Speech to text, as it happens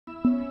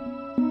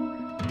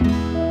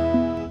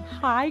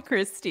Hi,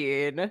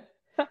 Christine.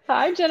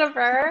 Hi,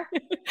 Jennifer.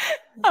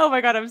 Oh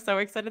my God, I'm so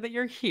excited that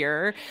you're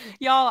here.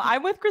 Y'all,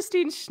 I'm with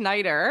Christine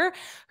Schneider,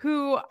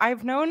 who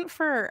I've known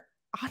for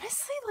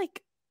honestly,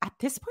 like at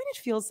this point,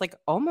 it feels like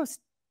almost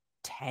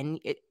 10,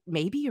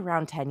 maybe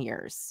around 10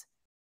 years,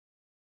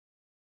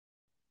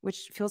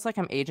 which feels like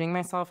I'm aging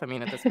myself. I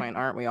mean, at this point,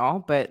 aren't we all?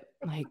 But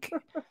like,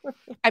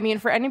 I mean,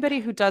 for anybody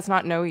who does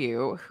not know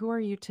you, who are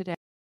you today?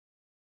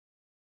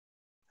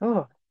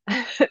 Oh,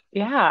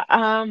 yeah.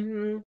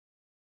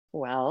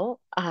 Well,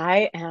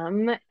 I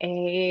am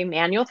a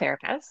manual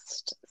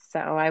therapist. So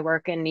I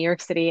work in New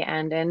York City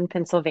and in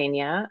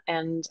Pennsylvania,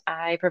 and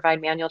I provide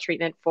manual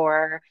treatment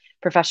for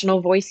professional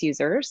voice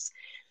users.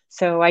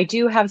 So I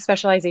do have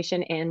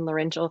specialization in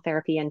laryngeal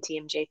therapy and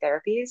TMJ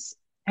therapies.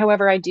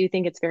 However, I do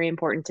think it's very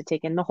important to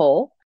take in the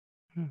whole.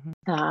 Mhm.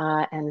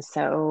 And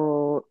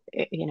so,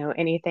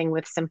 anything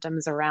with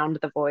symptoms around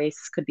the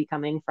voice could be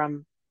coming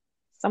from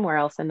somewhere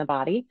else in the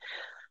body.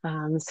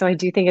 So I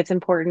do think it's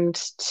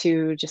important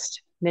to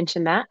just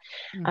mention that.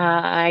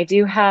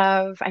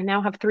 Mhm. I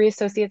now have three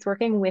associates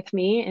working with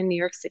me in New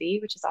York City,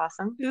 which is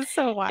awesome. It's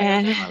so wild.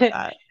 And I love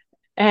that.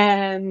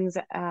 and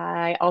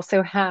I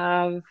also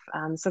have,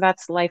 so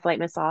that's LifeLight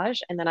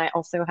Massage. And then I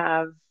also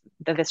have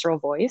the Visceral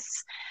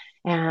Voice.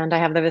 And I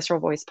have the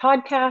Visceral Voice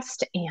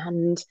podcast.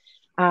 And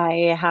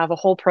I have a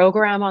whole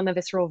program on the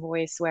Visceral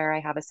Voice where I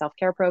have a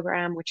self-care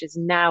program, which is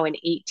now an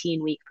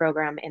 18-week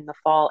program in the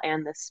fall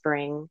and the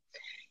spring,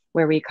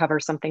 where we cover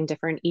something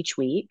different each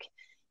week.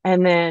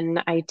 And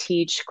then I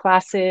teach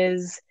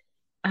classes.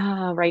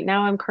 Right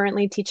now, I'm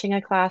currently teaching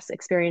a class,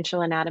 Experiential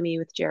Anatomy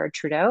with Jared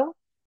Trudeau.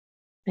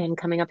 And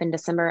coming up in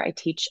December, I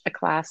teach a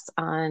class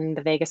on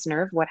the vagus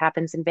nerve, what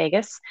happens in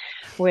Vegas,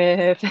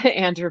 with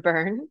Andrew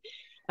Byrne.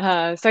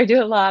 So I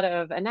do a lot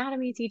of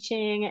anatomy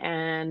teaching,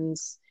 and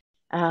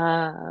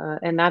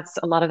that's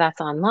a lot of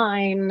that's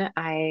online.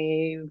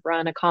 I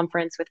run a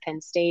conference with Penn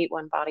State,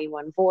 One Body,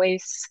 One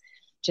Voice,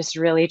 just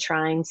really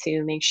trying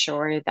to make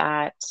sure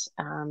that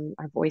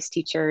our voice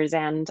teachers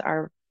and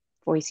our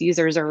voice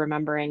users are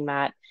remembering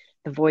that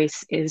the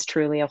voice is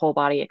truly a whole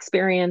body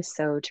experience.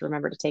 So to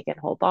remember to take it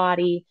whole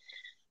body.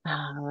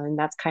 And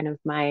that's kind of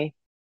my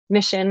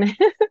mission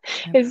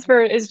is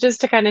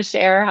just to kind of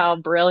share how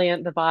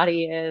brilliant the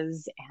body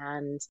is,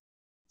 and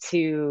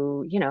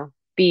to,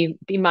 be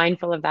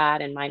mindful of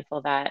that and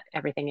mindful that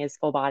everything is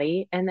full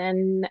body. And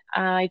then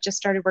I just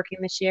started working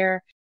this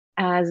year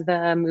as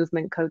the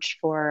movement coach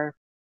for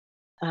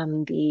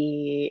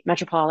the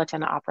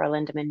Metropolitan Opera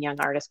Lindemann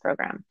Young Artist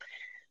Program.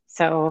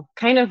 So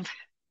kind of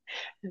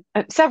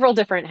several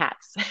different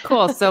hats.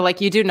 Cool. So,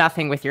 like, you do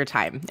nothing with your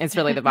time. It's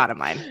really the bottom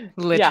line. Yeah.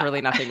 Literally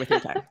nothing with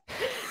your time.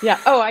 Yeah.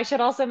 Oh, I should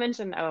also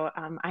mention, though,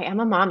 I am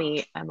a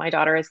mommy and my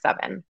daughter is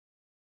 7.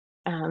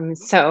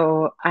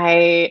 So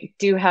I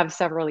do have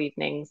several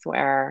evenings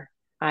where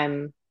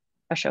I'm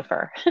a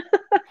chauffeur.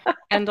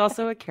 And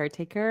also a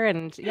caretaker.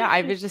 And yeah,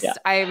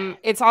 Yeah.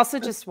 it's also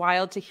just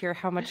wild to hear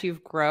how much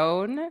you've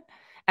grown,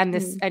 and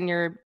Mm. and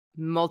your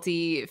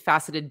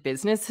multifaceted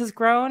business has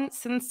grown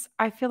since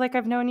I feel like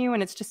I've known you.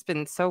 And it's just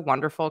been so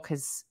wonderful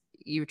because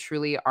you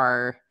truly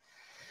are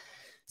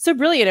so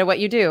brilliant at what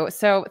you do.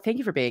 So thank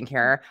you for being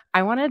here.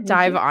 I want to Thank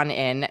dive you. on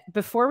in.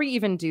 Before we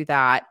even do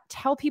that,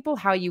 tell people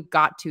how you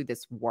got to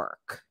this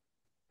work.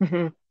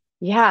 Mhm.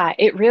 Yeah,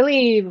 it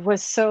really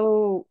was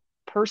so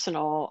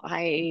personal.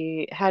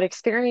 I had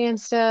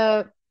experienced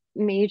a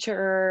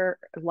major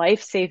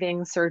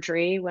life-saving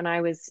surgery when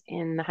I was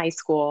in high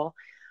school.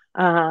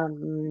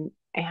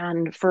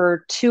 And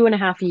for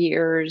 2.5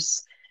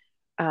 years,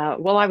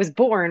 well, I was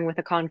born with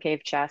a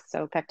concave chest,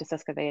 so pectus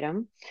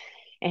excavatum.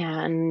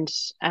 And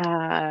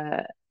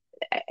uh,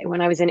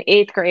 when I was in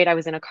 8th grade, I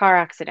was in a car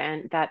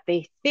accident that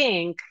they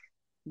think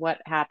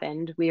what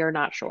happened. We are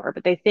not sure,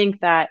 but they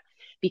think that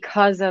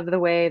because of the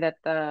way that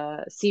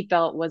the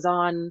seatbelt was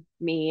on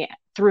me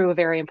through a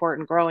very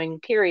important growing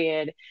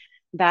period,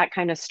 that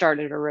kind of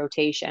started a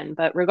rotation.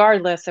 But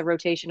regardless, a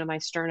rotation of my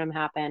sternum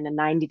happened, a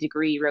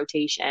 90-degree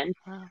rotation,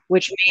 Wow.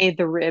 which made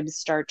the ribs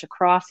start to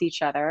cross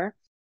each other.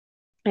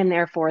 And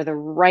therefore, the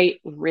right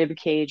rib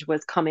cage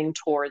was coming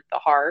toward the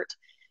heart.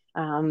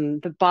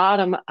 The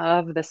bottom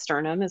of the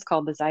sternum is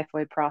called the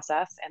xiphoid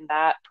process, and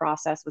that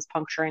process was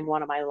puncturing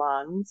one of my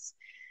lungs.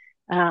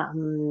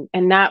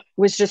 And that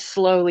was just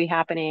slowly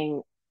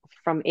happening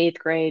from 8th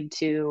grade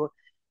to,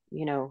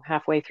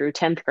 halfway through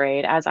 10th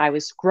grade as I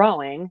was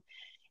growing.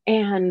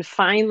 And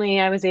finally,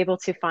 I was able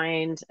to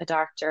find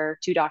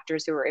two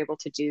doctors who were able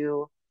to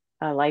do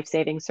a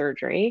life-saving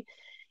surgery.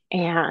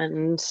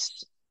 And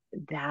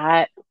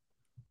that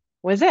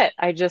was it.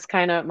 I just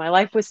my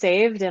life was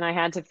saved, and I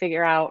had to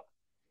figure out,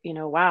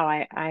 wow,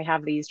 I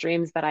have these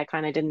dreams that I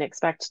kind of didn't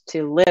expect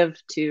to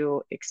live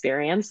to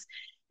experience.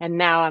 And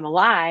now I'm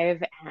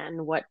alive.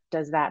 And what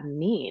does that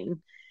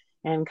mean?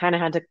 And kind of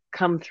had to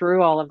come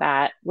through all of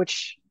that,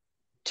 which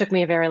took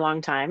me a very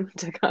long time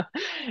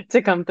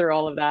to come through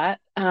all of that.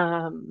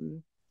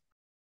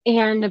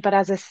 But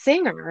as a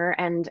singer,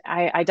 and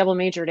I double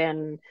majored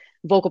in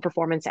vocal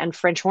performance and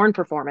French horn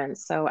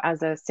performance. So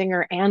as a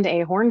singer and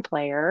a horn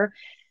player,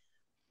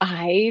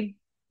 I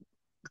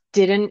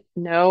didn't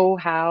know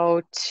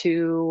how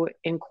to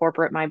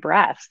incorporate my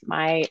breath.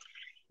 I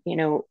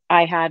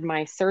had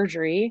my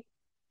surgery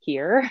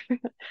here.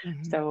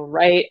 Mm-hmm. So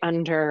right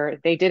under,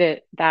 they did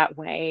it that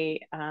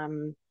way.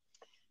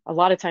 A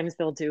lot of times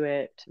they'll do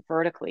it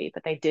vertically,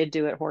 but they did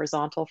do it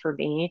horizontal for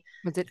me.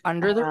 Was it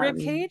under the rib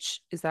Um,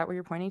 cage? Is that what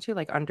you're pointing to?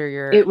 Like under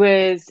your, it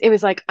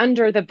was like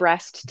under the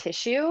breast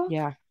tissue.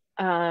 yeah.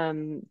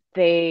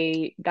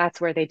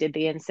 That's where they did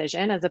the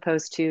incision as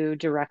opposed to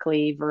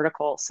directly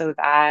vertical, so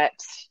that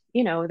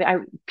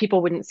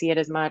people wouldn't see it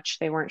as much.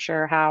 They weren't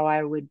sure how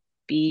I would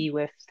be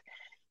with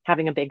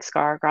having a big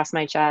scar across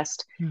my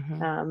chest.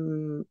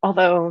 Mm-hmm.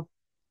 Although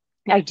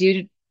I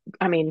do,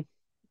 I mean,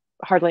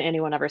 hardly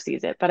anyone ever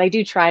sees it, but I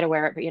do try to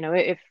wear it. But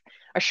if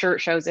a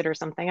shirt shows it or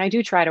something, I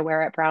do try to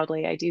wear it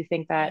proudly. I do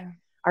think that Yeah.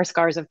 our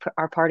scars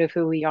are part of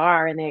who we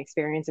are and the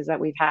experiences that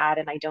we've had.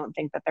 And I don't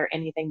think that they're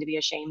anything to be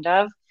ashamed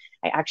of.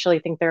 I actually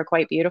think they're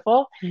quite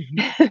beautiful.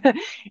 Mm-hmm.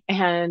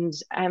 And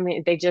I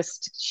mean, they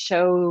just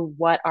show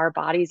what our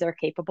bodies are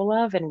capable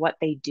of and what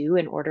they do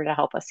in order to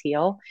help us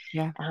heal.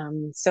 Yeah.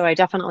 So I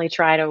definitely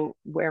try to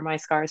wear my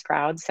scars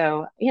proud.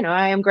 So,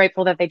 I am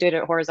grateful that they did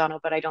it horizontal,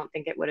 but I don't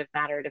think it would have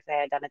mattered if they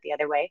had done it the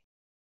other way.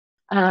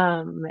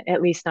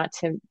 At least not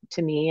to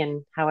me,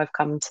 and how I've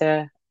come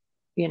to,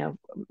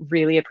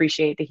 really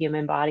appreciate the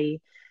human body.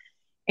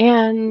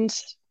 And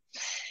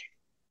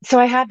so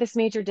I had this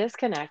major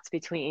disconnect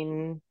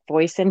between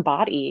voice and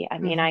body. I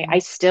mean, I Mm-hmm.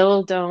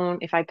 still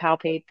don't, if I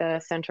palpate the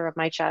center of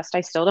my chest,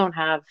 I still don't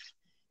have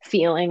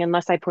feeling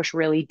unless I push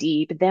really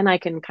deep. Then I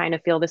can kind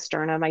of feel the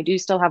sternum. I do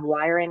still have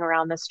wiring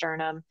around the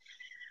sternum.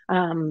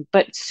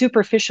 But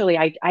superficially,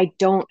 I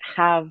don't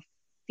have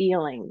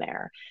feeling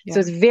there. So Yeah.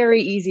 it's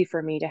very easy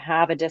for me to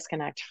have a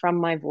disconnect from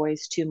my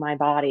voice to my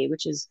body,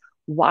 which is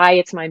why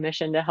it's my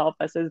mission to help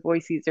us as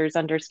voice users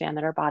understand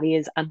that our body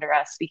is under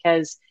us,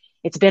 because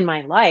it's been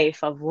my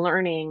life of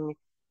learning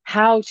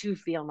how to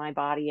feel my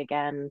body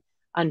again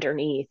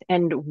underneath,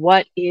 and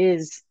what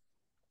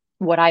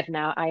I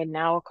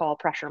now call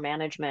pressure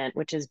management,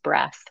 which is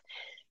breath.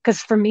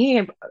 Because for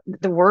me,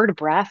 the word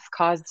breath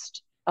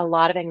caused a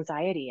lot of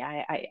anxiety.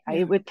 I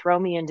Yeah. would throw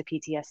me into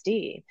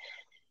PTSD.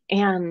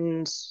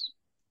 And,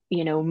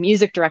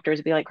 music directors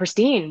would be like,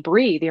 Christine,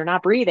 breathe, you're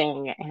not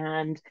breathing.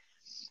 And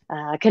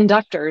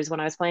conductors,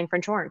 when I was playing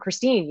French horn,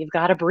 Christine, you've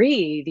got to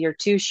breathe, you're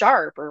too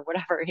sharp or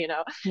whatever.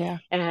 Yeah.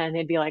 And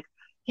they'd be like,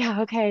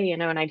 yeah, okay,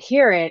 and I'd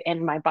hear it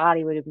and my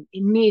body would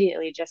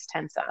immediately just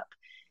tense up.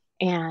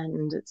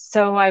 And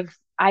so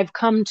I've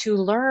come to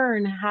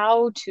learn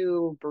how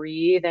to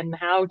breathe and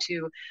how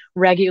to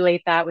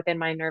regulate that within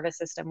my nervous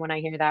system when I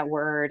hear that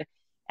word.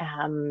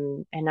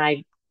 And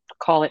I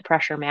call it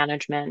pressure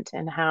management,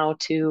 and how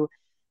to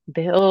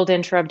build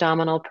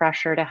intra-abdominal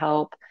pressure to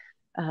help,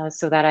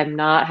 so that I'm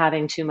not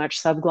having too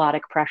much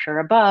subglottic pressure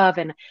above,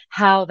 and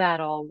how that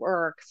all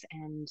works.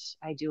 And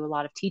I do a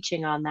lot of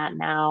teaching on that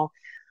now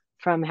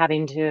from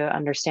having to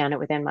understand it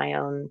within my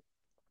own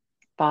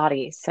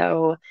body.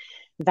 So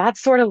that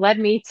sort of led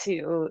me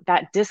to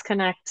that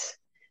disconnect,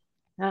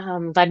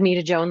 led me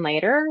to Joan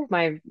Lader,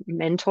 my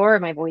mentor,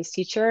 my voice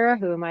teacher,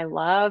 whom I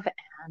love.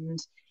 And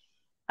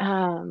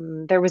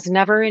there was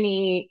never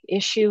any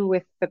issue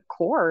with the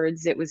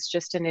chords. It was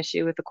just an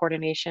issue with the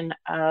coordination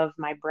of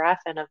my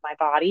breath and of my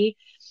body.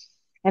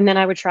 And then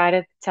I would try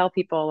to tell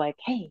people, like,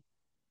 hey,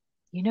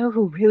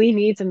 who really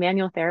needs a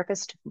manual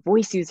therapist?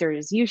 Voice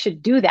users. You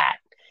should do that.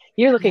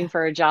 You're looking Yeah.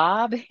 for a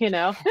job,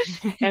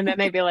 And then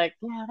they'd be like,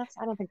 yeah,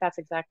 I don't think that's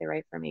exactly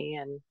right for me.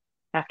 And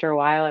after a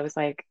while, I was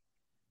like,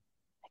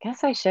 I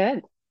guess I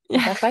should. I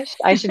Yeah. guess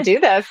I should do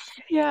this.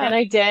 Yeah. And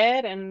I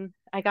did. And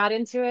I got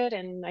into it,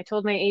 and I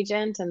told my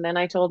agent, and then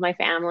I told my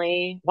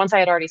family once I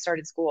had already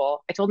started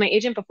school. I told my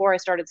agent before I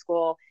started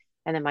school,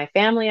 and then my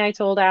family I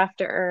told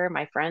after,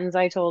 my friends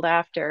I told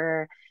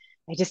after.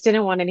 I just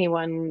didn't want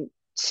anyone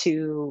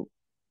to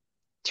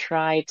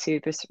try to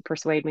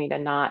persuade me to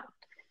not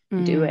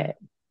do Mm. it.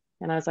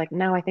 And I was like,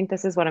 no, I think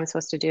this is what I'm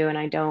supposed to do. And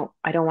I don't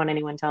want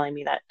anyone telling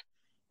me that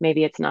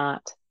maybe it's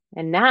not.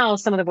 And now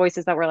some of the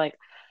voices that were like,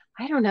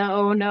 I don't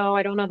know, no,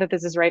 I don't know that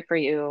this is right for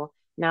you.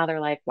 Now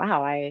they're like,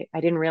 wow, I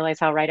didn't realize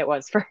how right it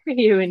was for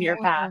you in your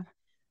path.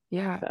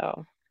 Yeah. Yeah.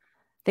 So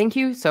Thank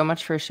you so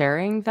much for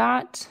sharing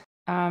that.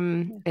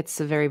 yeah. It's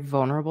a very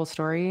vulnerable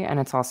story, and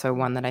it's also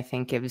one that I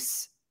think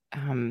gives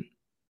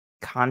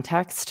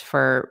context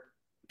for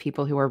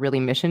people who are really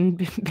mission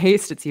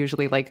based. It's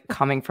usually like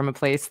coming from a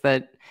place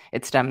that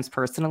it stems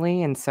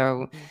personally. And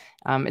so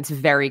it's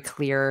very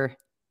clear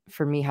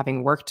for me,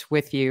 having worked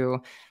with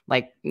you,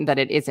 like that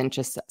it isn't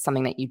just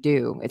something that you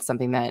do, it's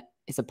something that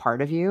is a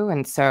part of you.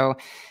 And so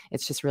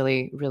it's just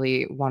really,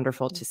 really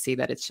wonderful to see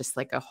that it's just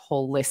like a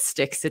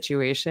holistic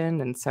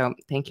situation. And so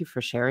thank you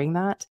for sharing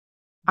that.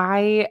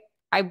 I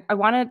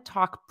want to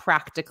talk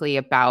practically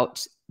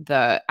about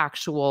the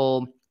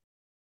actual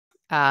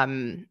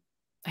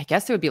I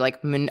guess it would be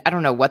like, I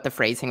don't know what the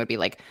phrasing would be,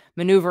 like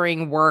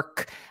maneuvering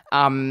work,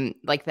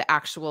 like the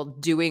actual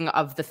doing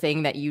of the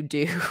thing that you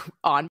do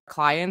on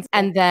clients.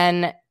 And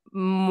then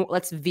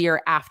let's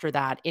veer after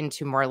that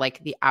into more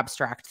like the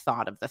abstract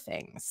thought of the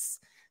things.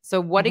 So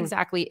what Mhm.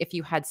 exactly, if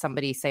you had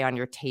somebody say on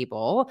your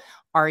table,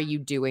 are you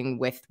doing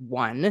with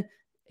one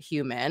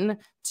human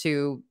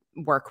to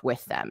work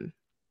with them?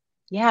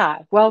 Yeah.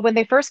 Well, when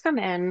they first come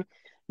in,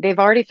 they've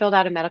already filled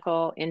out a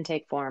medical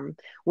intake form,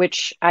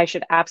 which I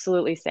should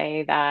absolutely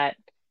say that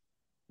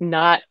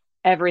not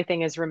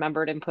everything is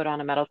remembered and put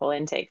on a medical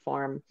intake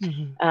form.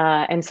 Mhm.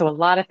 And so a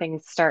lot of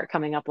things start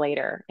coming up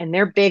later, and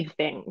they're big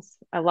things.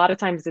 A lot of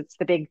times it's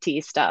the big T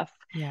stuff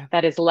Yeah.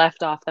 that is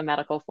left off the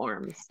medical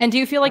forms. And do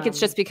you feel like it's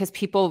Um, just because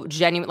people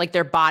genuinely, like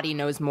their body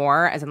knows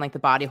more, as in like the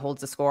body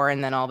holds the score,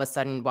 and then all of a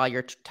sudden while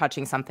you're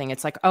touching something,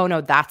 it's like, oh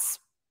no,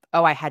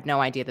 oh, I had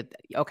no idea that,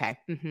 okay.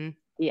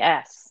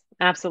 yes,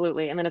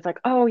 absolutely. And then it's like,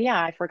 oh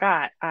yeah, I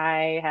forgot.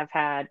 I have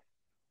had,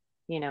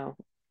 you know,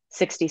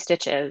 60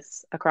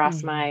 stitches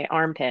across Mhm. my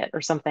armpit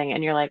or something.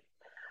 And you're like,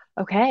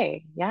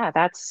 okay, yeah,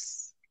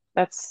 that's,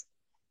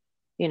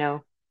 you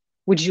know,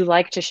 would you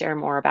like to share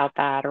more about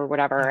that or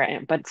whatever?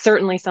 Yeah. But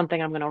certainly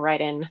something I'm going to write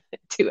in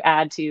to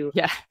add to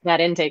Yeah. that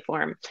intake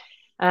form.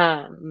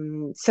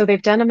 So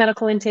they've done a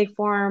medical intake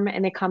form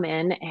and they come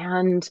in,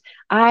 and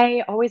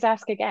I always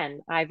ask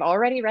again. I've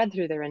already read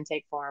through their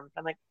intake form.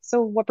 I'm like,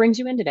 so what brings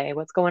you in today?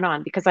 What's going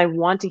on? Because I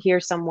want to hear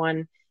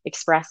someone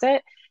express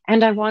it,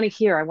 and I want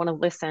to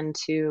listen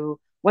to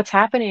what's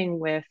happening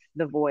with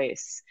the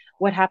voice.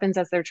 What happens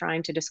as they're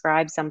trying to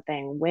describe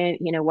something?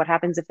 What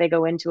happens if they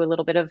go into a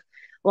little bit of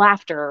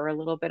laughter or a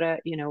little bit of,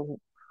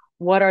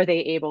 what are they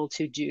able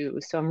to do?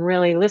 So I'm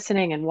really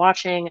listening and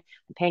watching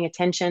and paying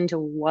attention to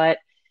what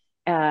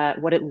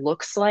it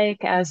looks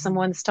like as Mhm.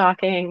 someone's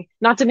talking.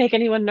 Not to make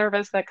anyone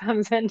nervous that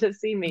comes in to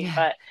see me,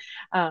 Yeah.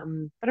 but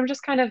I'm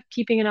just kind of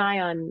keeping an eye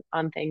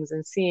on things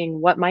and seeing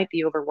what might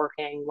be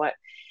overworking.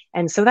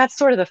 And so that's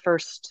sort of the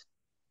first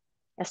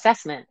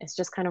assessment, is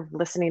just kind of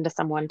listening to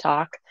someone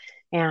talk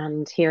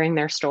and hearing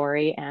their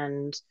story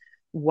and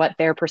what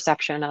their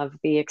perception of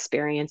the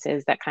experience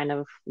is that kind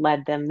of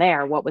led them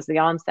there. What was the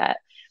onset?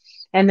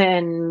 And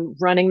then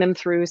running them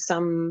through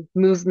some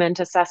movement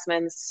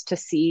assessments to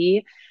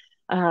see.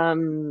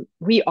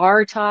 We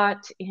are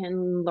taught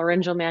in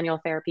laryngeal manual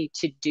therapy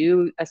to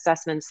do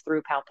assessments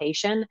through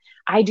palpation.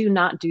 I do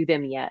not do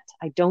them yet.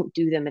 I don't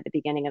do them at the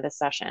beginning of the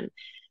session.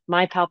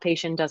 My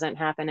palpation doesn't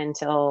happen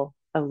until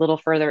a little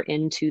further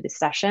into the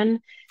session.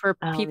 For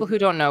people Um, who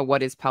don't know,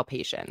 what is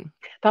palpation?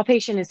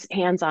 Palpation is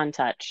hands-on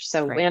touch.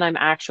 So Great. when I'm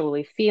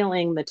actually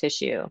feeling the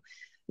tissue.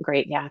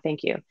 Great. Yeah,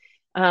 thank you.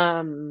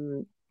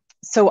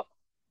 So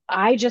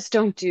I just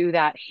don't do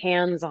that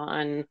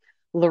hands-on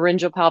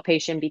laryngeal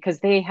palpation because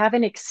they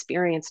haven't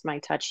experienced my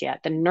touch yet.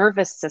 The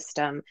nervous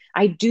system,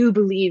 I do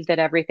believe that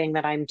everything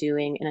that I'm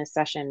doing in a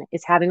session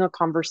is having a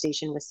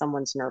conversation with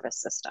someone's nervous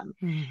system.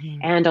 Mhm.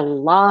 And a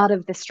lot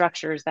of the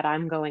structures that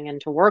I'm going in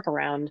to work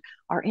around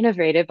are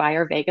innervated by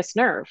our vagus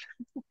nerve,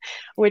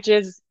 which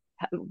is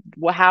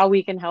how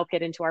we can help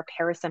get into our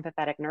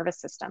parasympathetic nervous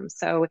system.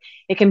 So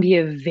it can be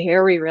a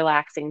very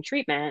relaxing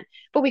treatment,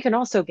 but we can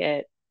also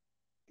get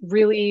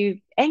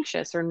really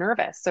anxious or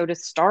nervous. So to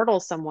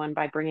startle someone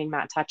by bringing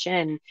that touch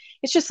in,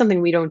 it's just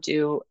something we don't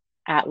do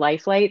at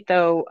LifeLight,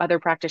 though other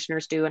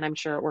practitioners do, and I'm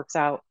sure it works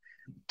out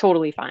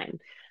totally fine.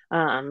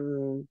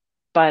 Um,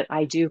 but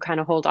I do kind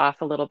of hold off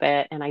a little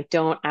bit, and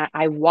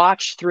I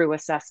watch through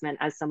assessment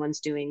as someone's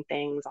doing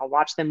things. I'll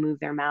watch them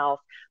move their mouth.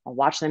 I'll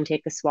watch them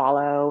take the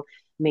swallow,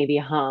 maybe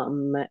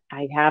hum.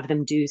 I have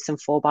them do some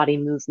full body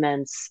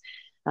movements,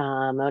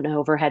 an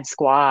overhead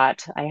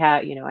squat. I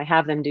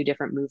have them do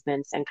different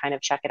movements and kind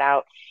of check it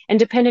out. And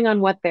depending on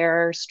what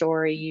their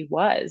story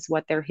was,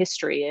 what their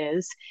history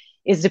is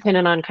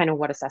dependent on kind of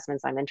what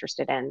assessments I'm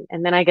interested in.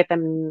 And then I get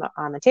them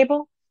on the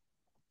table,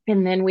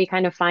 and then we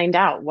kind of find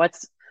out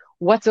what's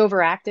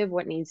overactive,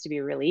 what needs to be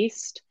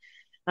released.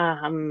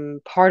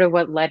 Part of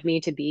what led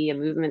me to be a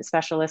movement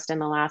specialist in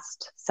the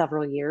last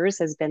several years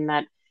has been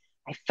that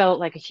I felt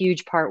like a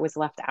huge part was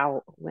left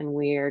out when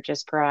we're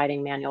just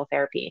providing manual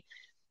therapy.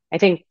 I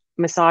think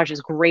massage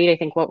is great. I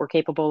think what we're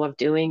capable of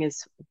doing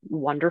is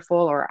wonderful,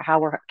 or how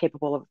we're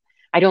capable of.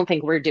 I don't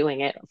think we're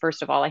doing it.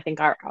 First of all, I think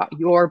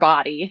your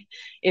body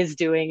is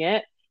doing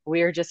it.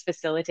 We're just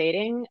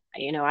facilitating.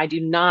 I do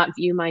not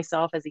view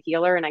myself as a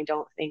healer, and I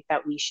don't think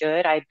that we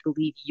should. I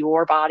believe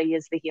your body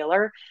is the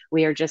healer.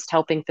 We are just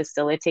helping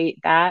facilitate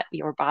that,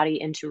 your body,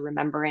 into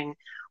remembering,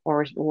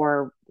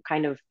 or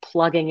kind of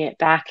plugging it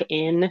back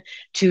in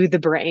to the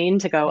brain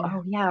to go, Yeah.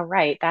 oh yeah,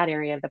 right, that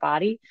area of the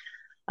body.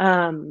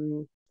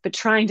 But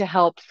trying to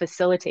help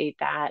facilitate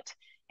that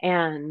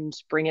and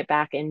bring it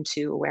back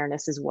into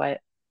awareness is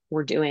what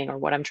we're doing, or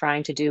what I'm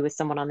trying to do with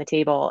someone on the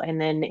table. And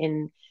then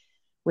in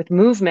with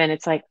movement,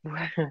 it's like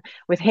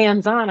with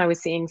hands on, I was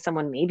seeing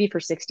someone maybe for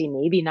 60,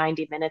 maybe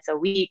 90 minutes a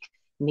week,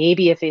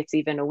 maybe if it's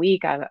even a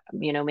week,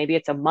 maybe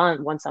it's a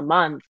month, once a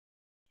month.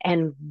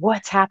 And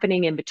what's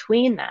happening in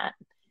between that?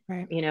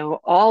 Right.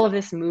 All of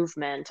this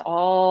movement,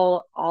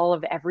 all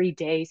of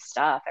everyday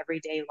stuff,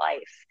 everyday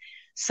life.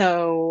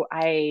 So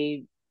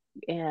I,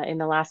 in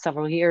the last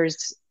several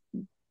years,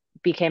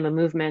 became a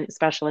movement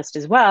specialist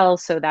as well,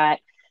 so that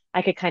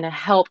I could kind of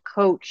help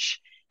coach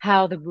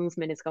how the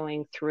movement is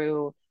going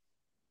through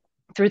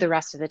through the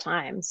rest of the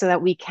time so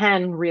that we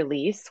can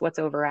release what's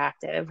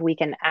overactive, we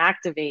can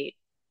activate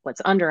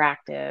what's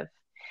underactive,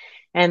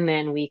 and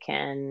then we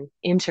can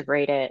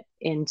integrate it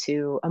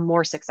into a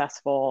more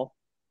successful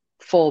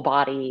full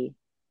body,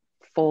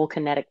 full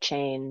kinetic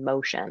chain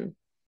motion.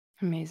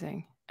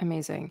 Amazing.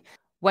 Amazing.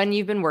 When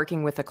you've been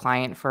working with a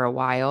client for a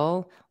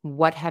while,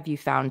 what have you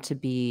found to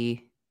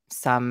be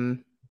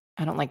some,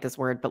 I don't like this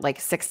word, but like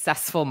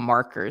successful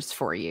markers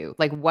for you?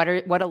 Like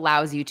what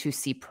allows you to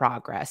see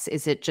progress?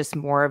 Is it just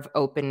more of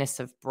openness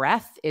of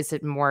breath? Is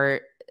it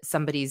more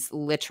somebody's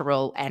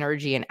literal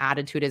energy and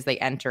attitude as they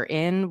enter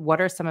in?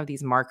 What are some of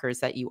these markers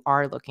that you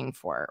are looking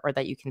for or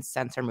that you can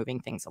sense are moving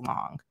things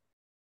along?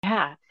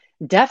 Yeah,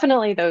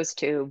 definitely those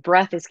two.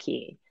 Breath is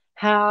key.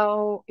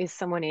 How is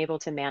someone able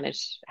to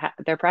manage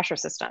their pressure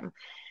system?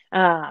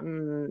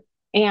 Um,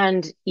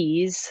 and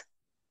ease,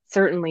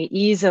 certainly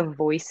ease of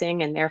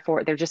voicing, and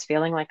therefore they're just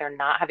feeling like they're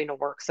not having to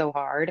work so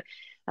hard.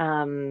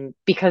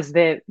 Because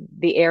the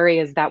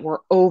areas that we're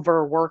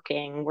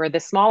overworking were the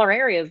smaller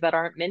areas that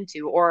aren't meant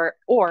to,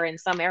 or in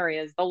some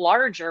areas, the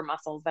larger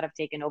muscles that have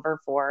taken over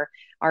for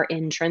our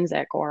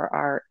intrinsic or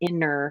our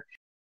inner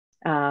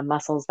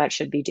muscles that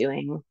should be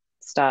doing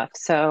stuff.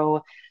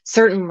 So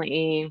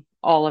certainly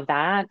all of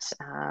that.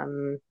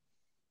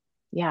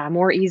 Yeah,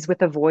 more ease with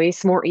the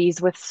voice, more ease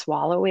with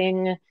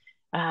swallowing,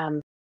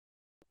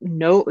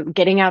 no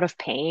getting out of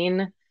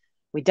pain.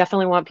 We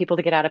definitely want people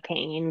to get out of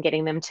pain,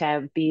 getting them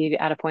to be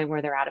at a point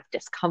where they're out of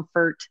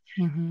discomfort.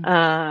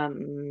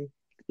 Mm-hmm.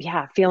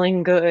 Yeah,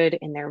 feeling good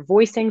in their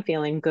voicing,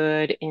 feeling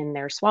good in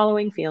their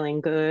swallowing, feeling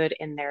good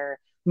in their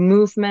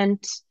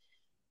movement.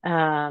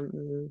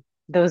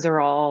 Those are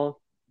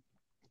all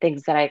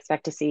things that I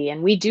expect to see.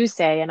 And we do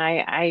say, and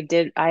I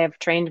have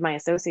trained my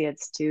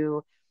associates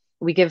to,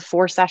 we give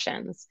 4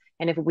 sessions.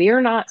 And if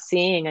we're not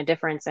seeing a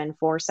difference in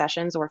 4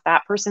 sessions, or if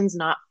that person's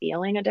not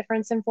feeling a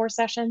difference in 4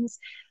 sessions,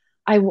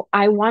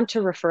 I want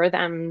to refer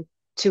them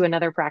to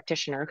another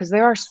practitioner, because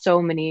there are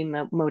so many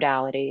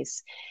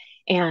modalities,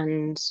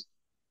 and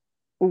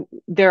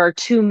there are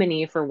too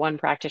many for one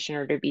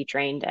practitioner to be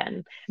trained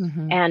in.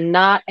 Mm-hmm. And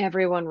not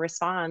everyone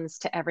responds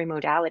to every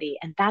modality,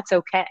 and that's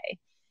okay.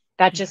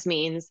 That Yeah. just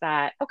means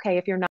that, okay,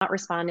 if you're not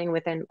responding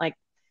within, like,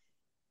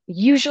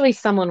 usually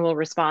someone will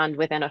respond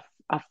within a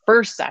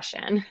first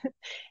session, and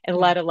Yeah.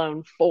 let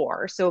alone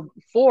 4. So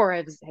 4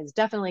 has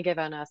definitely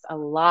given us a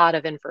lot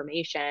of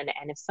information.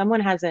 And if someone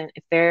hasn't,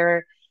 if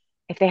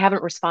they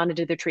haven't responded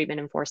to the treatment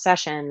in 4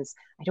 sessions,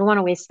 I don't want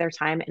to waste their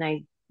time, and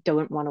I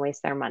don't want to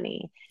waste their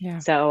money. Yeah.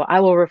 So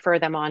I will refer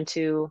them on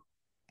to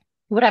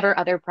whatever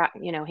other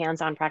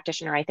hands-on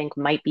practitioner I think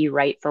might be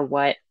right for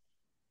what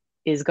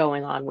is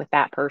going on with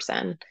that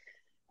person.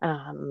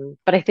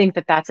 But I think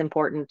that that's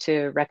important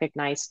to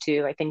recognize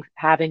too. I think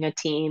having a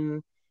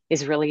team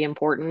is really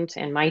important.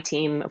 And my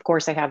team, of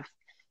course, I have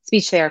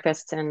speech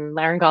therapists and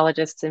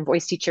laryngologists and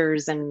voice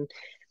teachers and,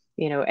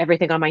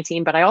 everything on my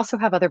team, but I also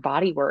have other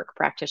body work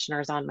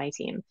practitioners on my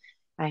team.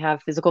 I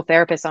have physical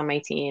therapists on my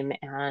team,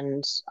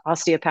 and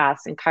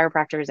osteopaths and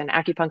chiropractors and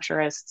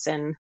acupuncturists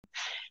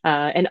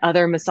and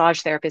other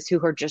massage therapists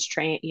who are just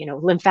trained,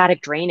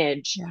 lymphatic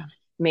drainage, Yeah.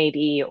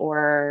 maybe,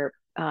 or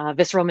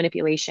visceral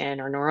manipulation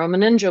or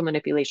neuromeningeal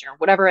manipulation, or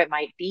whatever it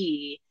might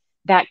be,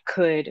 that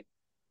could,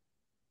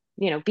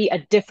 be a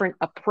different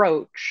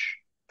approach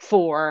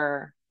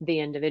for the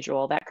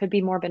individual that could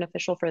be more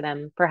beneficial for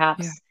them,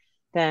 perhaps, Yeah.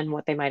 than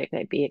what they might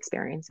be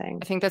experiencing.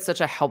 I think that's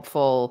such a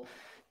helpful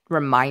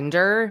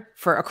reminder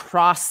for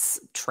across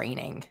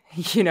training.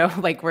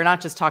 Like we're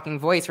not just talking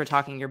voice, we're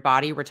talking your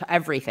body, we're to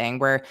everything.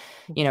 Where,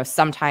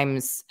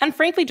 sometimes, and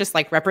frankly, just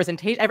like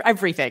representation,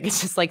 everything.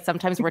 It's just like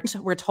sometimes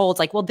we're told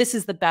like, well, this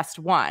is the best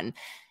one,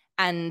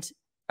 and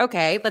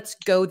okay, let's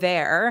go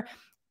there,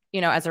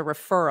 as a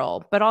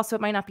referral. But also,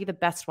 it might not be the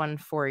best one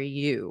for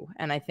you.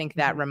 And I think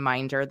that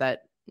reminder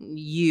that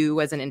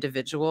you as an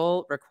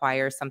individual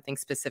require something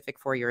specific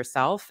for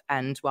yourself.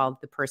 And while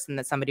the person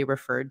that somebody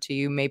referred to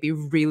you may be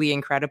really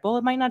incredible,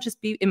 it might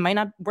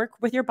not work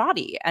with your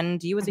body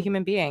and you as a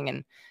human being. And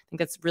I think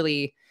that's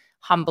really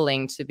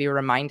humbling to be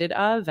reminded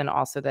of. And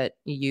also that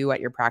you at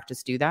your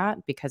practice do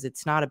that, because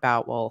it's not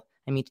about, well,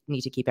 I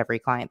need to keep every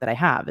client that I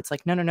have. It's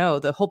like, no.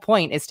 The whole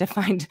point is to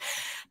find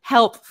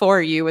help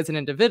for you as an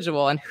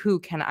individual, and who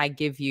can I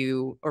give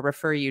you or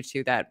refer you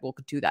to that will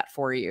do that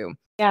for you.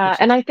 Yeah,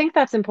 and I think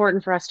that's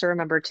important for us to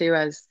remember too,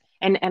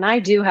 and I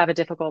do have a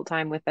difficult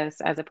time with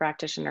this as a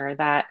practitioner,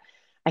 that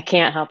I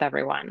can't help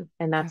everyone.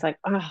 And that's like,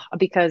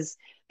 because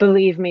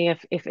believe me,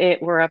 if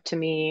it were up to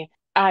me,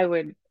 I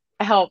would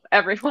help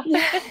everyone.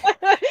 Yeah.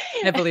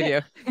 I believe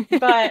you.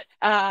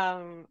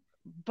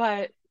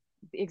 But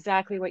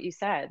exactly what you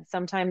said.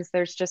 Sometimes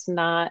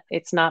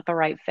it's not the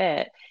right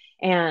fit.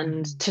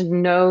 And to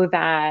know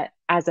that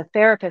as a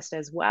therapist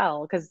as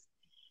well, because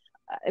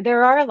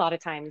there are a lot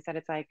of times that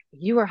it's like,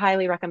 you were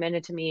highly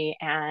recommended to me,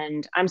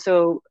 and I'm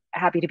so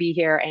happy to be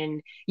here,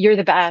 and you're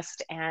the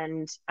best,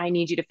 and I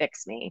need you to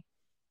fix me.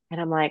 And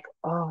I'm like,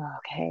 oh,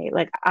 okay.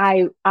 Like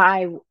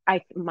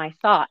my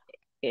thought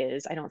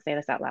is, I don't say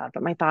this out loud,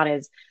 but my thought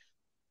is,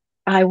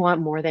 I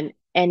want more than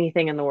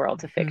anything in the world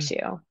to fix Mhm.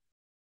 you.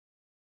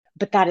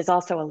 But that is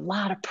also a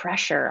lot of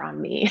pressure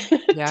on me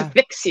to Yeah.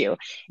 fix you.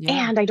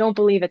 Yeah. And I don't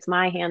believe it's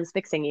my hands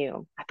fixing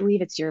you. I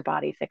believe it's your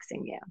body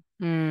fixing you.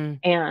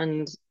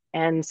 Mm.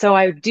 And so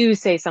I do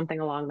say something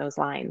along those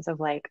lines of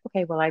like,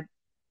 okay, well,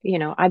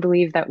 I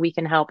believe that we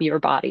can help your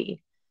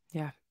body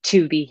Yeah.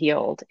 to be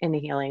healed in the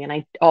healing. And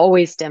I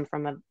always stem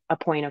from a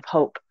point of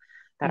hope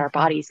that our Mhm.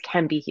 bodies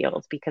can be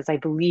healed because I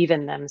believe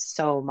in them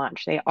so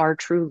much. They are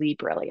truly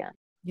brilliant.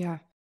 Yeah.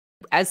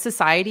 As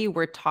society,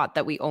 we're taught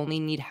that we only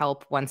need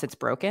help once it's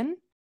broken.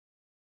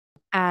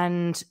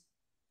 And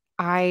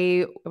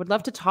I would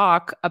love to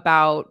talk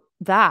about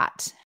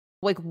that.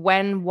 Like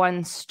when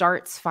one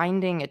starts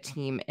finding a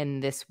team in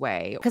this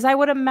way, because I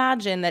would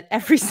imagine that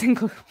every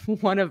single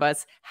one of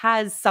us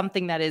has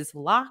something that is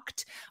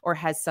locked or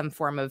has some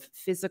form of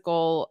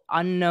physical,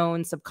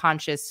 unknown,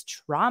 subconscious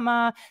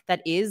trauma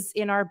that is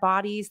in our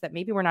bodies that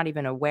maybe we're not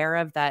even aware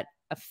of, that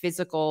a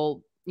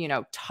physical,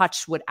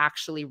 touch would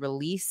actually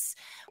release.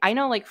 I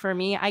know, like for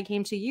me, I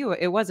came to you,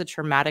 it was a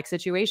traumatic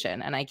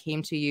situation, and I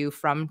came to you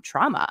from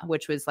trauma,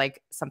 which was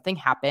like something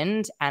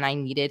happened and I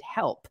needed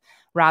help,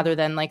 rather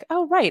than like,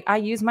 oh, right, I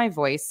use my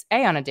voice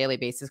on a daily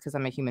basis because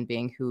I'm a human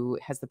being who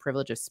has the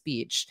privilege of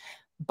speech,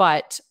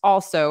 but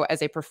also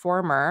as a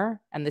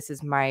performer, and this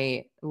is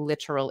my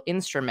literal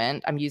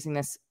instrument, I'm using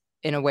this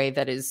in a way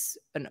that is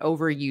an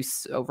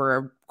overuse over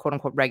a quote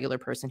unquote regular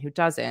person who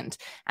doesn't.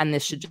 And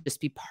this should just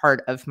be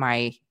part of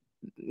my,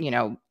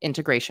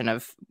 integration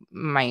of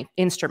my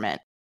instrument.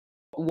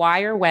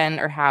 Why or when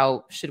or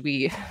how should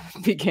we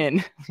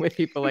begin with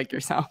people like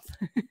yourself?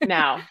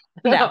 Now.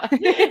 Now.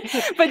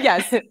 But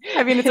yes,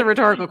 I mean, it's a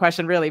rhetorical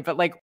question, really. But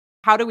like,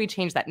 how do we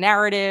change that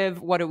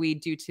narrative? What do we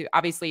do to,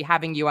 obviously,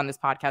 having you on this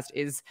podcast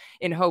is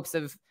in hopes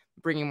of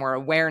bringing more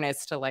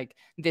awareness to like,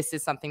 this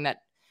is something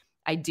that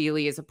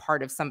ideally is a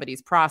part of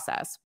somebody's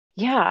process.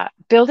 Yeah,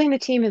 building the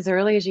team as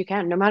early as you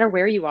can, no matter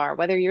where you are,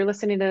 whether you're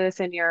listening to this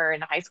and you're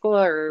in high school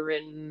or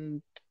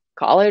in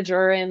college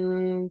or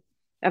in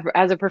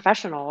as a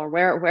professional or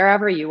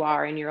wherever you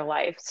are in your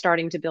life,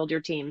 starting to build your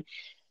team.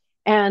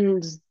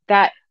 And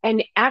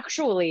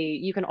actually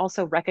you can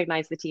also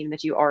recognize the team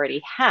that you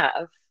already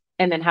have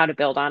and then how to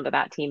build onto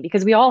that team,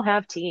 because we all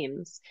have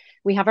teams.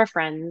 We have our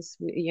friends,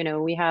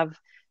 we have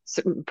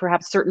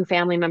perhaps certain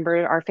family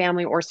members, our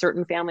family, or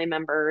certain family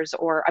members,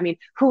 or I mean,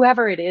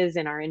 whoever it is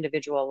in our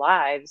individual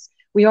lives,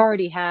 we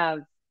already have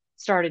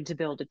started to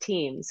build a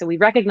team. So we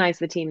recognize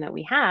the team that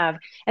we have,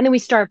 and then we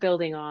start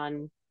building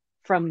on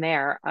from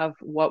there of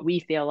what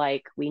we feel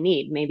like we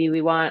need. Maybe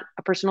we want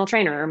a personal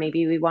trainer, or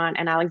maybe we want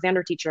an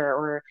Alexander teacher,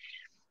 or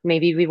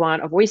maybe we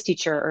want a voice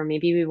teacher, or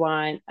maybe we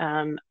want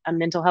a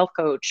mental health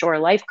coach or a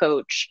life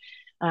coach.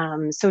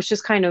 So it's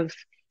just kind of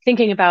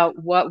thinking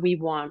about what we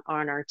want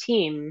on our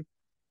team.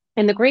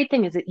 And the great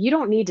thing is that you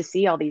don't need to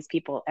see all these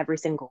people every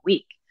single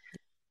week.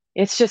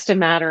 It's just a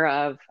matter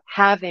of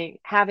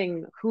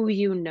having who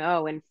you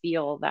know and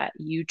feel that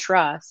you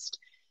trust,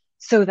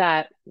 so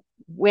that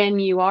when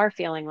you are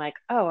feeling like,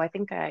 oh, I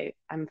think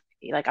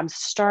I'm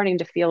starting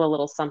to feel a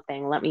little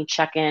something, let me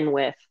check in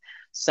with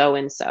so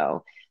and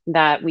so,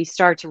 that we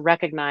start to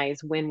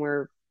recognize when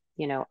we're,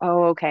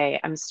 oh, okay,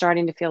 I'm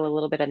starting to feel a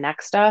little bit of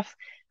neck stuff.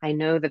 I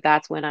know that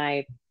that's when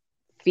I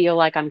feel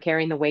like I'm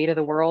carrying the weight of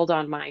the world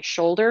on my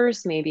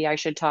shoulders. Maybe I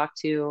should talk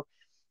to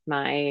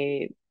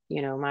my,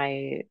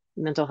 my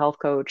mental health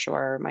coach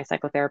or my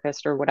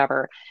psychotherapist or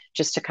whatever,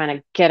 just to kind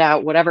of get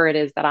out whatever it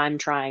is that I'm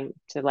trying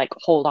to like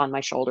hold on my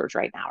shoulders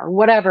right now, or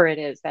whatever it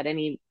is that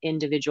any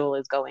individual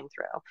is going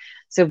through.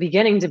 So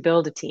beginning to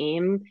build a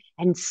team,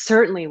 and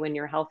certainly when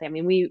you're healthy, I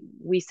mean,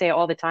 we say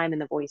all the time in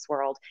the voice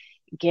world,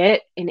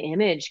 get an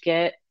image,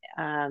 get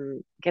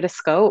a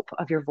scope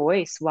of your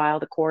voice while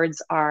the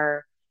cords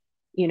are,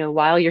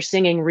 while you're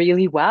singing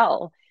really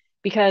well,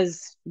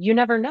 because you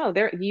never know,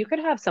 you could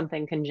have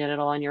something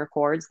congenital on your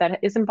cords that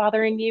isn't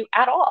bothering you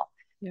at all.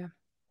 Yeah.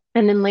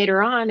 And then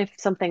later on, if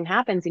something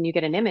happens and you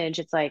get an image,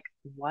 it's like,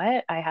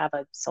 what? I have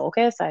a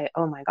sulcus.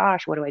 Oh my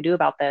gosh, what do I do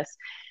about this?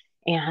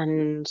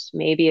 And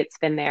maybe it's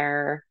been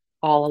there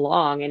all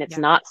along and it's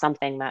Yeah. not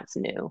something that's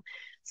new.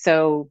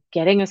 So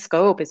getting a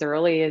scope as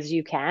early as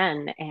you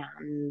can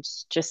and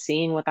just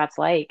seeing what that's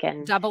like.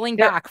 And Doubling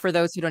there, back for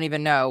those who don't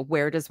even know,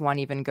 where does one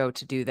even go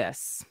to do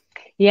this?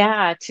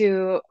 yeah,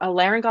 to a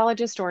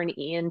laryngologist or an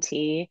ENT.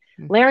 Mm.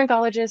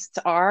 Laryngologists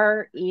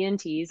are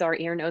ENTs, are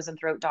ear, nose, and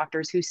throat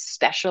doctors who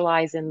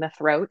specialize in the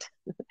throat,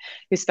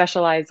 who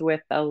specialize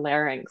with the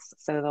larynx,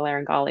 so the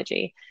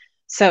laryngology.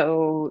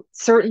 So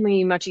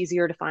certainly much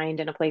easier to find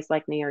in a place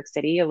like New York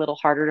City, a little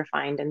harder to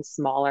find in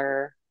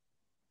smaller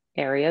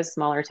areas,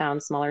 smaller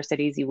towns, smaller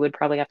cities. You would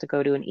probably have to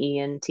go to an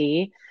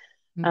ENT.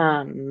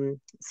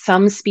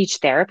 Some speech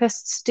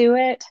therapists do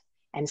it,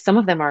 and some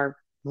of them are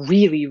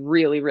really,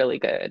 really, really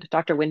good.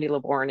 Dr. Wendy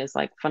LeBourne is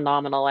like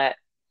phenomenal at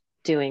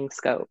doing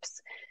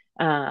scopes.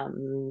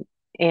 And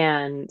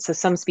so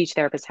some speech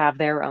therapists have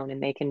their own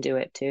and they can do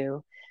it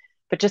too.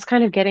 But just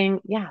kind of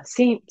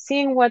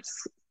seeing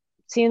what's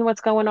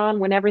going on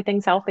when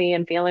everything's healthy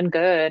and feeling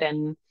good,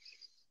 and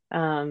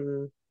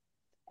um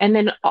And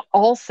then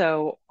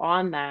also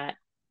on that,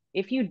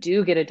 if you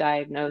do get a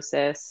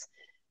diagnosis,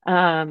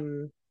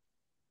 um,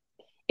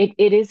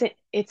 it isn't,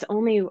 it's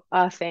only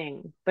a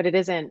thing, but it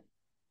isn't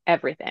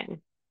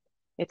everything.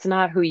 It's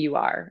not who you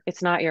are.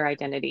 It's not your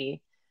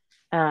identity.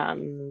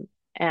 Um,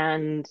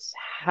 and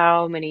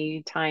how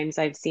many times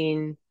I've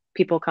seen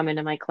people come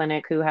into my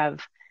clinic who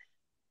have,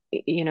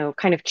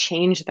 kind of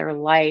changed their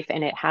life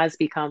and it has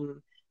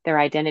become their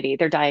identity,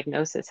 their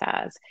diagnosis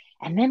has.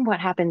 And then what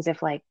happens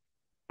if like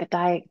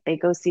they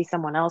go see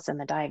someone else and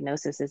the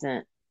diagnosis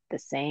isn't the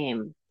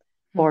same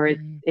or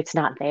Mm-hmm. it's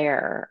not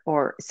there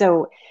or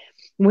so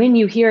when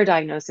you hear a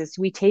diagnosis,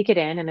 we take it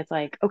in and it's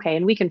like, okay,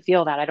 and we can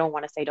feel that. I don't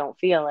want to say don't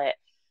feel it,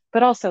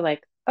 but also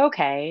like,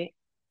 okay,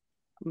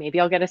 maybe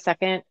I'll get a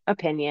second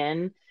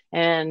opinion.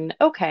 And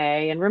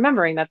okay, and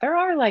remembering that there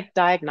are like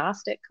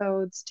diagnostic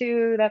codes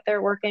too that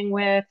they're working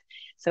with.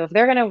 So if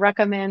they're going to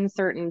recommend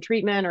certain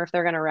treatment or if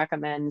they're going to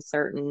recommend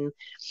certain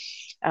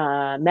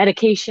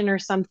medication or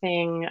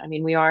something, I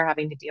mean, we are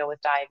having to deal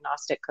with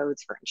diagnostic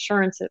codes for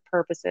insurance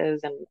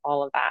purposes and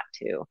all of that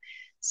too.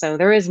 So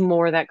there is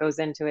more that goes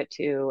into it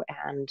too.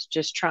 And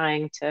just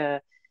trying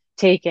to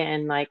take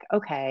in, like,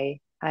 okay,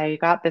 I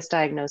got this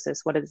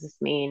diagnosis. What does this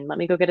mean? Let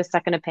me go get a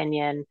second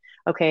opinion.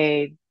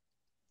 Okay,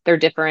 they're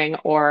differing,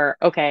 or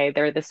okay,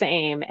 they're the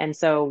same. And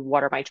so,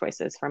 what are my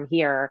choices from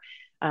here?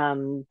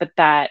 But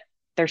that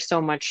there's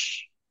so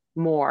much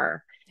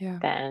more Yeah.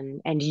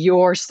 than, and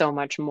you're so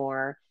much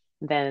more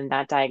than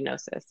that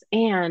diagnosis.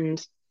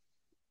 And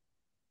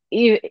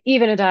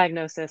even a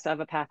diagnosis of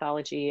a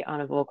pathology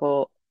on a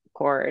vocal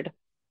cord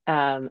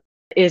um,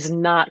 is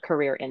not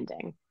career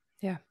ending.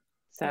 Yeah. Yeah.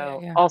 So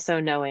Yeah. also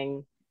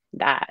knowing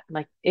that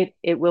like it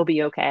will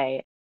be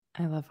okay.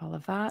 I love all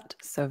of that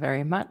so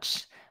very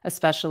much,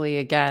 especially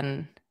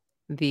again,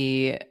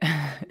 the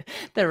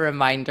the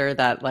reminder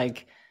that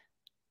like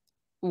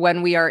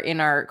when we are in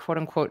our quote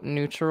unquote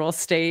neutral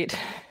state,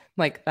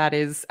 like that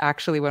is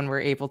actually when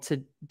we're able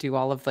to do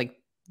all of like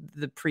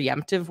the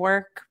preemptive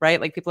work, right?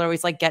 Like people are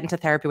always like, get into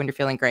therapy when you're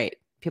feeling great.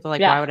 People are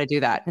like, Yeah. why would I do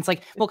that? And it's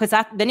like, well, because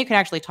that then you can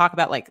actually talk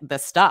about like the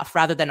stuff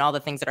rather than all the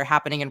things that are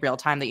happening in real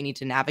time that you need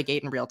to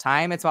navigate in real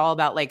time. It's all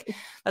about like,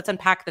 let's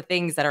unpack the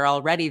things that are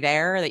already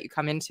there that you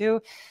come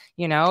into.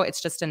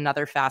 It's just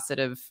another facet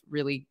of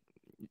really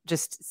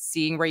just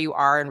seeing where you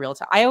are in real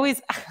time.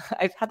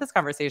 I've had this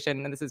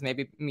conversation, and this is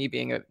maybe me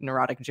being a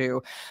neurotic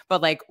Jew,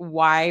 but like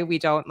why we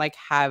don't like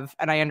have,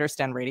 and I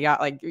understand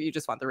like you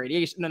just want the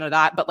radiation, none of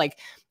that, but like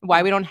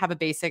why we don't have a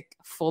basic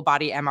full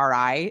body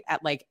MRI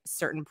at like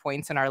certain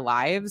points in our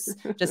lives,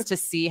 just to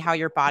see how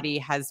your body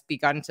has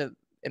begun to,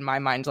 in my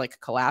mind,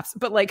 like collapse,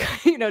 but like,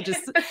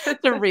 just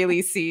to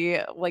really see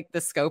like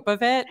the scope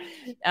of it.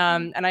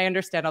 And I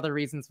understand all the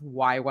reasons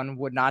why one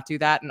would not do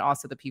that. And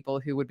also the people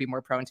who would be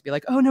more prone to be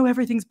like, oh no,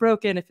 everything's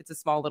broken if it's a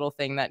small little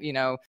thing that,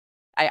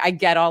 I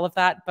get all of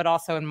that. But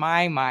also in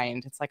my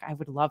mind, it's like, I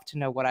would love to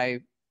know what I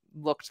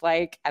looked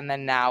like. And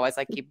then now as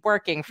I keep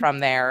working from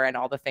there and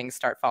all the things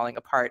start falling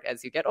apart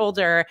as you get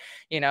older,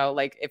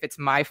 like if it's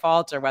my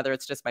fault or whether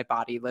it's just my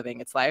body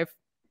living its life.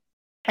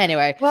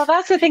 Anyway. Well,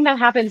 that's the thing that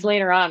happens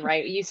later on,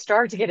 right? You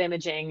start to get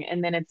imaging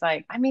and then it's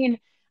like, I mean,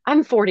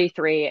 I'm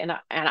 43 and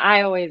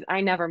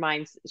I never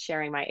mind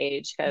sharing my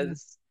age Yeah.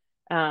 because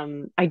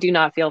I do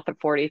not feel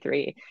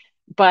 43.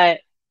 But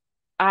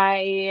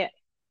I,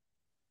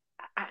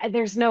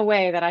 there's no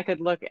way that I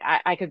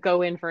could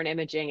go in for an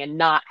imaging and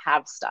not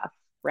have stuff, Oh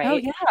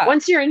right? yeah.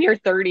 Once you're in your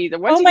 30s or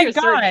once Oh you my get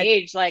a certain God.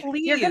 age, like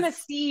you're Please. gonna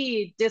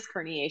see disc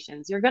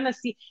herniations. You're gonna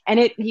see,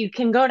 and you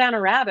can go down a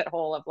rabbit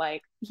hole of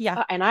like,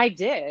 Yeah. and I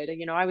did,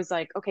 I was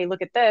like, okay,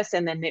 look at this,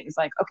 and then it was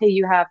like, okay,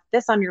 you have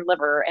this on your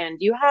liver, and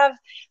you have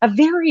a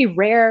very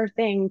rare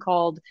thing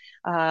called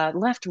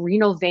left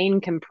renal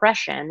vein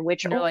compression,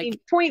 which And you're like,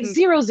 only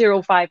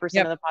 0.005%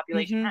 yep. of the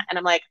population, Mm-hmm. and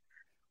I'm like,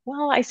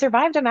 well, I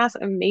survived a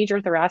major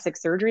thoracic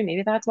surgery.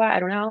 Maybe that's why. I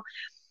don't know.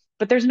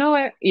 But there's no,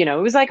 it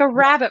was like a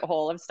rabbit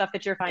hole of stuff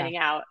that you're Yeah. finding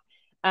out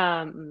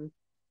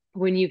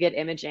when you get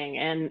imaging.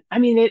 And I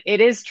mean,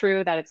 it is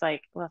true that it's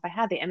like, well, if I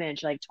had the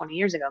image like 20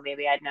 years ago,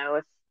 maybe I'd know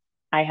if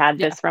I had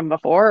Yeah. this from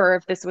before or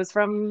if this was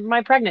from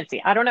my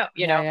pregnancy. I don't know,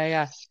 Yeah. Yeah.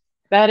 Yeah.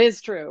 that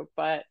is true.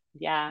 But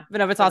yeah, But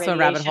no, it's the also a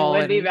rabbit radiation hole.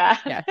 would be And bad.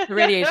 yeah, the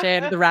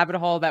radiation, the rabbit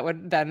hole that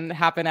would then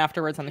happen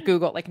afterwards on the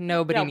Google. Like Yeah,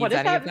 nobody what needs does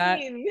any that of that.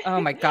 mean?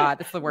 Oh my God.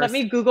 It's the Let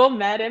me worst. Google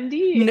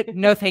MedMD.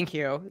 No, thank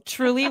you.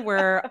 Truly,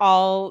 we're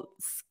all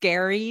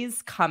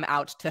scaries come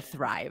out to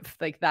thrive.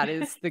 Like that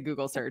is the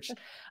Google search.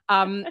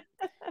 Um,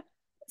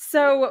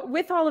 so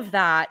with all of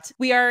that,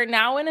 we are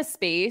now in a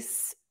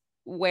space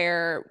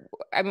where,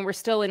 I mean, we're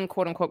still in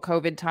quote unquote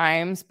COVID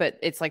times, but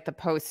it's like the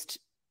post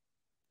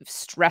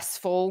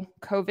stressful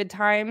COVID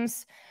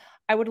times.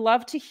 I would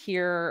love to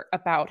hear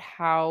about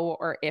how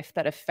or if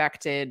that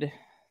affected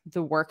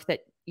the work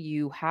that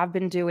you have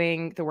been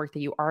doing, the work that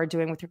you are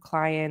doing with your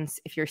clients,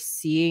 if you're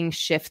seeing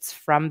shifts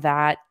from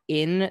that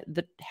in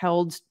the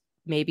held,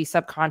 maybe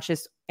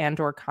subconscious and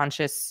or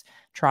conscious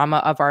trauma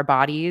of our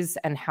bodies,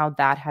 and how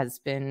that has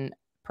been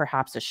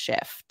perhaps a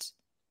shift.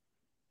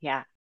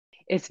 Yeah,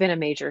 it's been a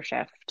major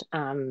shift.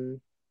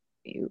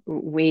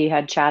 we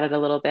had chatted a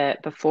little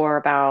bit before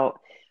about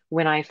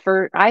when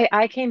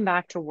I came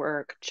back to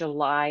work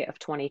July of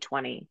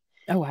 2020.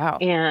 Oh, wow.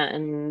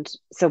 And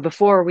so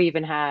before we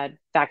even had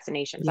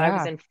vaccinations, I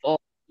was Yeah. in full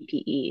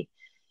PPE.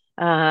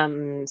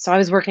 So I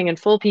was working in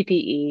full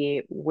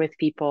PPE with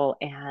people,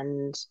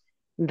 and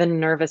the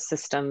nervous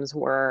systems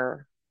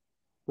were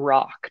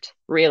rocked,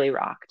 really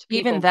rocked.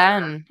 Even People were,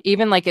 then,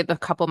 even like a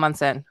couple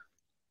months in.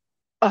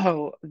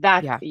 oh,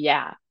 that, Yeah.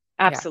 yeah, Yeah.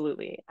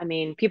 absolutely. I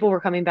mean, people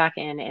were coming back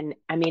in, and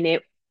I mean,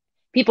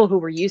 people who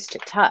were used to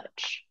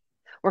touch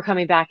were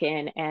coming back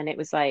in, and it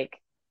was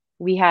like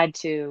we had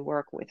to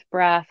work with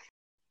breath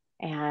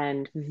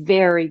and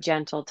very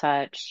gentle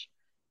touch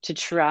to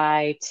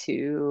try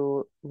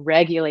to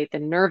regulate the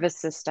nervous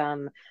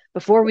system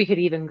before we could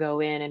even go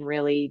in and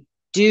really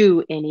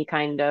do any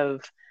kind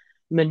of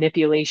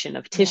manipulation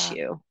of Yeah.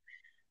 tissue.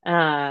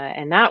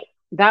 And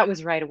that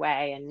was right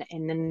away.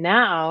 And then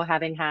now,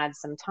 having had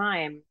some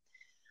time,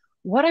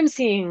 what I'm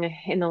seeing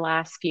in the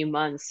last few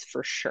months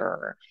for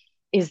sure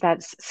is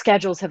that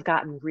schedules have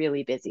gotten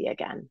really busy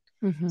again.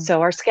 Hmm.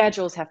 So our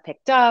schedules have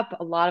picked up.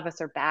 A lot of us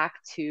are back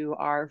to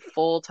our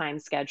full-time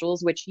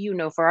schedules, which,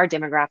 for our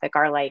demographic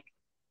are like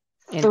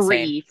Insane.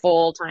 3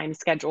 full-time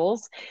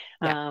schedules.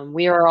 Yeah.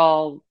 We are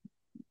all,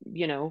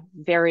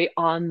 very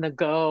on the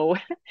go.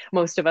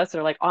 Most of us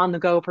are like on the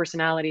go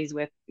personalities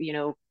with,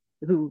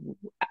 who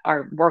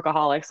are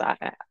workaholics.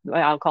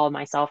 I'll call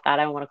myself that.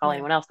 I don't want to call Yeah.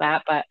 anyone else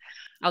that, but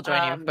I'll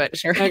join you, but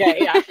sure. okay,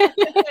 yeah.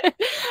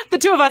 The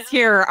two of us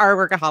here are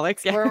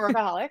workaholics. Yeah. We're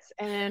workaholics,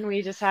 and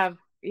we just have,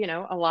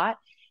 a lot.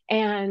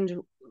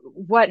 And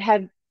what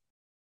had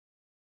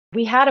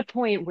we had a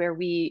point where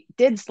we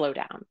did slow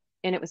down,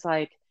 and it was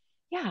like,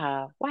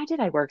 yeah, why did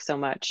I work so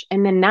much?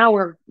 And then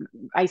now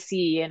I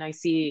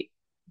see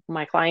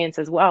my clients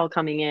as well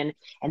coming in,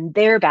 and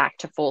they're back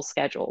to full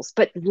schedules.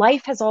 But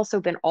life has also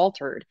been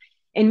altered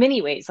in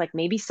many ways. Like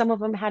maybe some of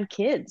them had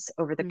kids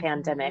over the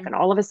pandemic, Hmm. and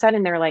all of a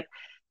sudden they're like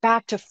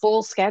back to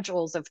full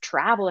schedules of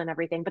travel and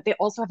everything, but they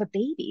also have a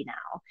baby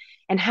now.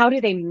 And how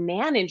do they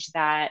manage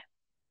that?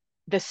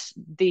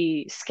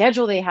 The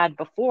schedule they had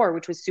before,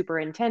 which was super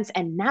intense,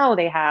 and now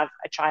they have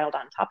a child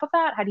on top of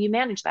that. How do you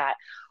manage that?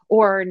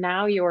 Or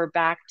now you're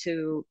back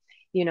to,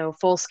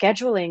 full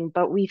scheduling,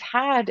 but we've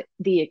had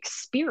the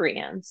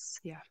experience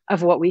Yeah.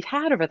 of what we've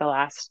had over the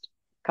last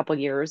couple of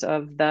years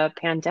of the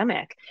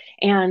pandemic.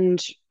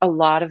 And a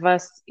lot of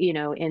us,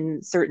 in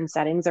certain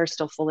settings are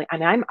still fully, I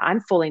mean,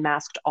 I'm fully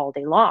masked all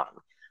day long.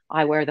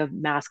 I wear the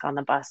mask on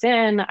the bus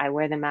in, I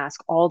wear the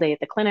mask all day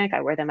at the clinic,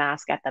 I wear the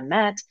mask at the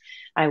Met,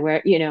 I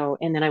wear,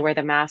 and then I wear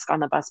the mask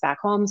on the bus back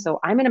home. So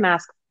I'm in a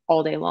mask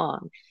all day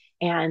long.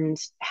 And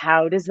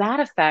how does that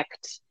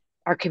affect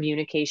our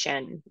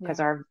communication? Because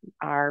Yeah.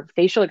 our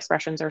facial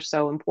expressions are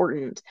so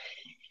important.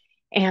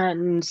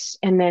 And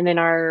then in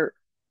our,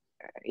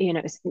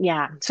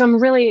 yeah. So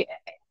I'm really,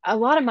 a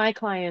lot of my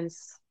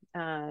clients,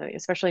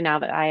 especially now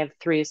that I have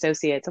 3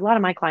 associates, a lot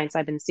of my clients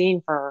I've been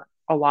seeing for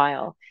a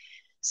while.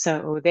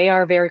 So they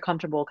are very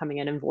comfortable coming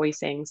in and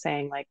voicing,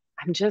 saying like,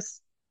 I'm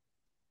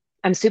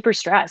super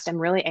stressed. I'm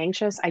really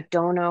anxious. I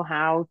don't know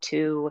how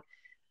to,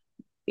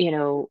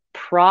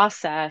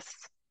 process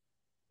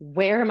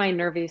where my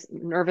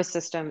nervous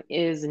system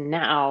is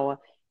now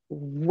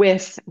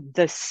with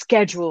the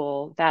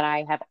schedule that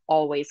I have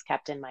always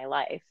kept in my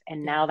life.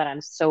 And Yeah. now that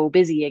I'm so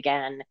busy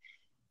again,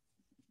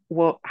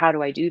 well, how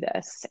do I do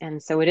this?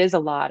 And so it is a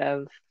lot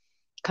of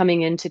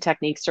coming into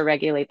techniques to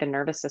regulate the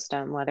nervous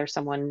system, whether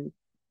someone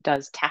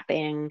does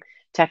tapping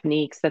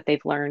techniques that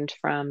they've learned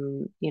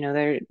from,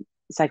 their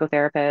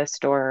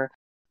psychotherapist, or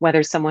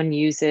whether someone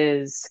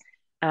uses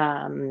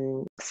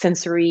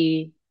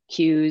sensory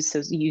cues,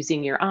 so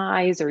using your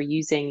eyes or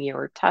using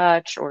your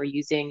touch or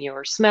using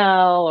your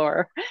smell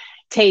or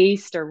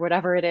taste or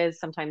whatever it is.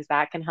 Sometimes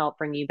that can help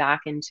bring you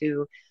back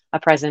into a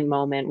present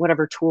moment,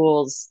 whatever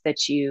tools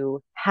that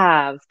you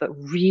have, but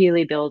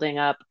really building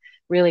up,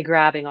 really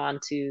grabbing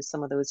onto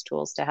some of those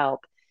tools to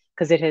help,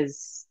 because it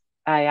has,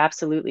 I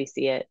absolutely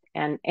see it.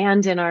 And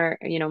in our,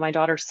 my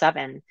daughter's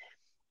 7,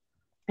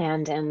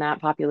 and in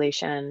that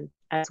population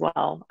as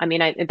well. I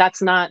mean,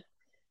 that's not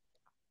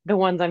the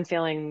ones I'm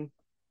feeling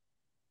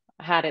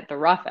had it the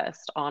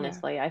roughest, Yeah.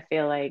 honestly. I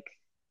feel like,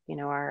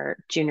 our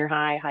junior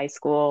high, high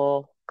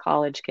school,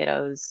 college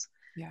kiddos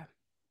Yeah.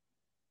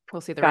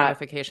 We'll see the got,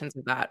 ramifications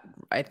of that,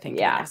 I think, in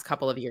the yeah, next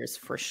couple of years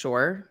for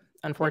sure,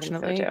 I think so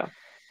unfortunately. too.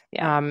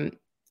 Yeah, Um,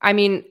 I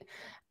mean,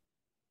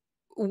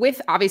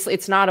 with obviously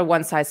it's not a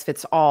one size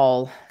fits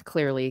all,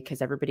 clearly,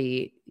 because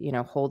everybody,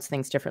 holds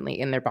things differently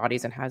in their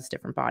bodies and has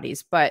different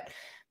bodies. But,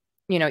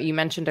 you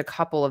mentioned a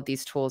couple of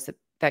these tools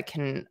that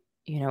can,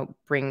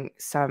 bring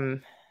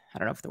some, I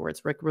don't know if the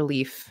word's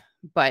relief,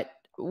 but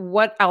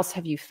what else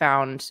have you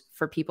found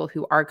for people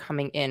who are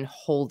coming in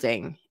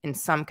holding in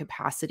some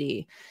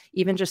capacity,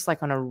 even just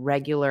like on a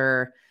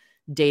regular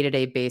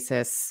day-to-day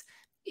basis,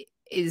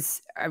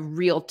 is a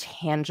real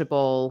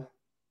tangible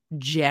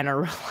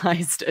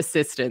generalized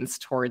assistance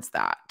towards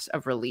that,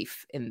 of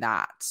relief in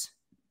that?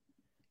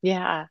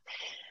 yeah.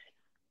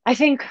 I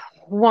think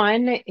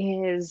one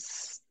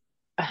is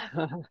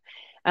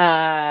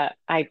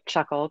I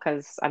chuckle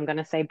because I'm going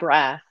to say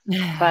breath,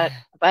 but,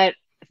 but,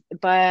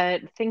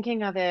 but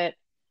thinking of it,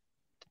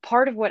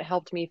 part of what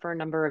helped me for a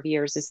number of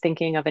years is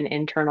thinking of an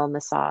internal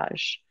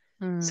massage.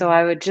 So Mm.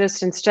 I would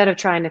just, instead of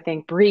trying to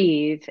think,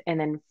 breathe, and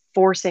then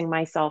forcing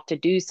myself to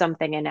do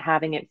something and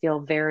having it feel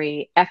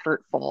very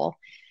effortful,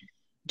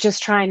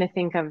 just trying to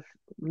think of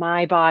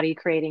my body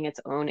creating its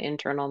own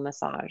internal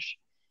massage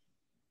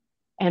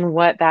and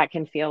what that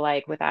can feel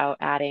like without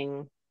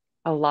adding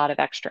a lot of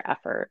extra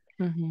effort.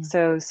 Mm-hmm.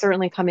 So,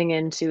 certainly coming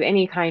into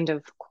any kind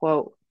of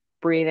quote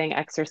breathing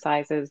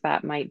exercises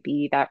that might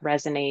be that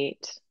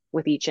resonate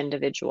with each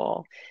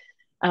individual.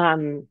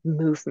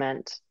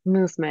 Movement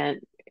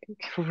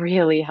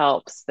really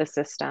helps the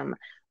system.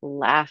 Hmm.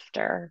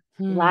 Laughter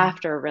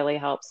really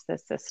helps the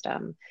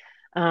system.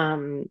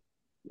 Um,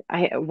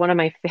 I one of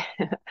my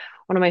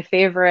one of my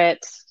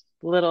favorite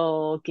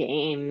little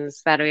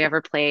games that we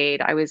ever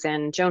played. I was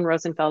in Joan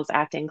Rosenfeld's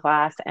acting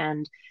class,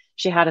 and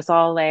she had us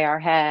all lay our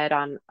head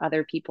on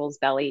other people's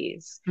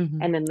bellies,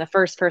 Mm-hmm. and then the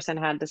first person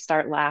had to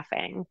start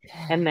laughing,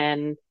 and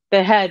then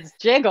the heads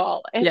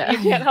jiggle, and Yeah. you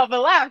can't help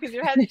but laugh because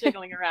your head's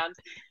jiggling around,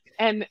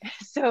 and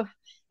so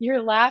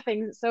you're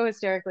laughing so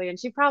hysterically, and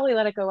she probably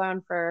let it go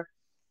on for,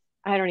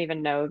 I don't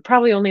even know,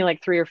 probably only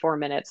like 3 or 4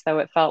 minutes, though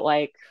it felt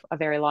like a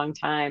very long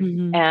time.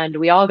 Mm-hmm. And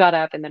we all got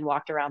up and then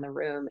walked around the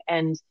room.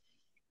 And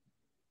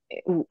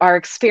our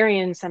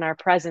experience and our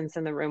presence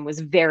in the room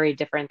was very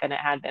different than it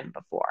had been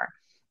before.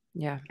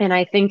 Yeah. And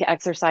I think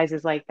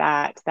exercises like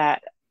that,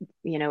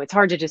 it's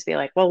hard to just be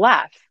like, well,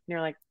 laugh. And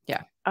you're like,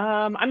 Yeah.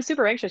 I'm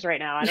super anxious right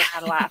now. I don't know how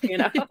to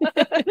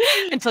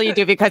laugh. Until you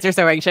do because you're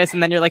so anxious.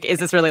 And then you're like, is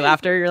this really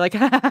laughter? You're like,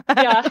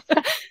 Yeah,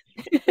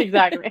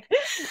 exactly.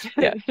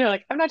 Yeah. You're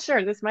like, I'm not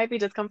sure. This might be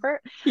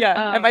discomfort.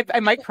 Yeah. Um, I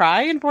might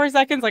cry in 4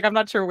 seconds. Like, I'm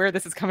not sure where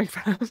this is coming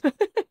from.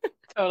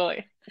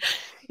 totally.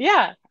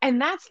 Yeah,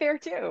 and that's fair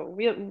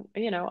too.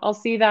 I'll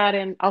see that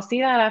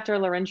after a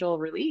laryngeal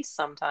release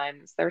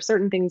sometimes. There are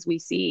certain things we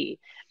see.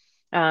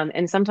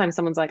 And sometimes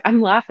someone's like,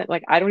 I'm laughing.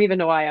 Like, I don't even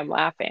know why I'm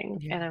laughing.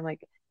 Yeah. And I'm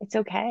like, it's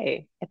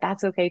okay. If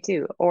that's okay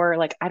too. Or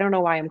like, I don't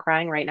know why I'm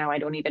crying right now. I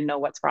don't even know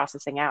what's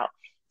processing out.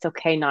 It's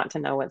okay not to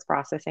know what's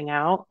processing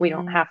out. We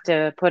don't Mm-hmm. have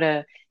to put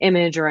a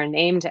image or a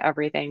name to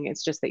everything.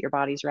 It's just that your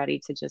body's ready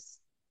to just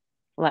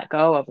let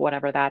go of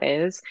whatever that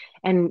is.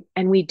 And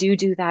we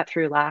do that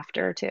through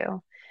laughter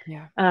too.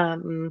 Yeah.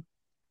 Um,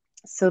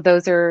 so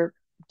those are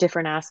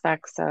different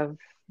aspects of,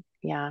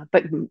 yeah,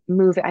 but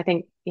I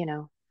think,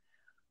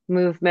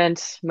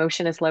 movement,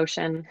 motion is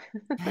lotion.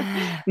 I've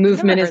never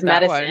Movement is heard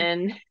that one.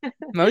 medicine.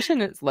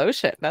 Motion is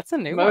lotion. That's a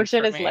new one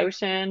Motion for is me.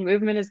 lotion.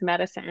 Movement is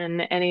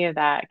medicine. Any of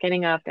that.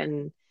 Getting up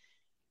and,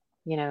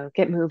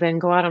 get moving,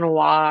 go out on a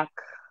walk,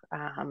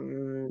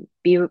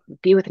 be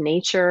with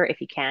nature if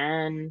you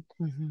can.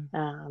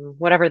 Mm-hmm.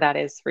 Whatever that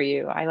is for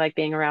you. I like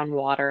being around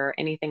water.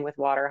 Anything with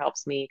water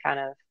helps me kind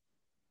of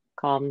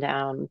calm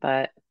down.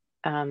 But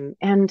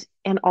and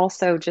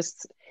also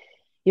just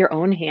your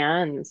own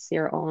hands,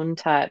 your own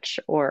touch,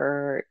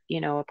 or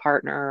a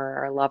partner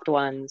or a loved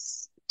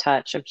one's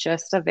touch of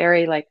just a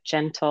very like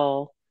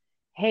gentle,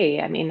 hey.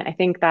 I mean, I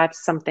think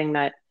that's something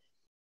that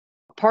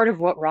part of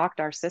what rocked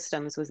our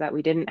systems was that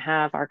we didn't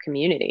have our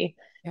community.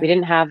 Yeah. We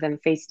didn't have them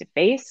face to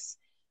face,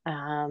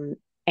 and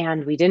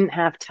we didn't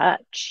have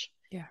touch.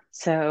 Yeah.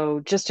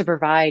 So just to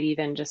provide,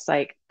 even just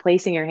like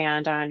placing your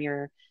hand on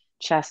your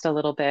chest a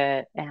little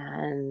bit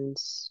and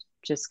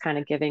just kind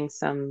of giving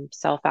some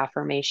self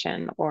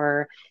affirmation,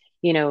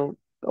 you know,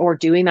 or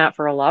doing that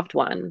for a loved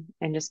one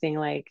and just being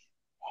like,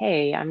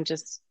 hey, I'm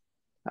just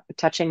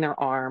touching their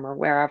arm or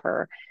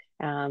wherever,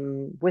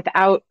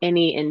 without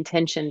any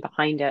intention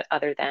behind it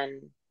other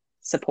than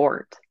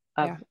support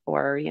of, Yeah.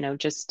 or,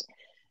 just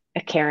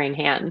a caring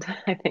hand.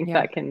 I think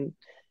Yeah.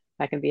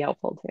 that can be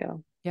helpful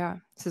too. Yeah.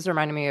 This is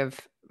reminding me of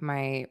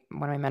one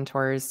of my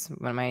mentors,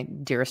 one of my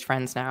dearest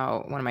friends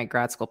now, one of my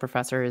grad school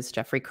professors,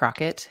 Jeffrey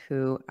Crockett,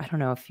 who I don't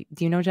know if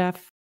do you know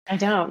Jeff? I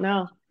don't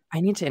know.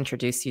 I need to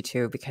introduce you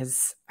to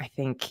because I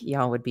think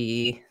y'all would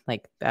be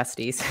like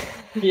besties.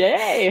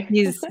 Yay.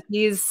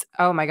 He's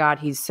oh my God,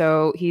 he's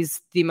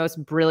the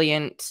most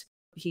brilliant.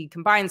 He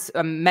combines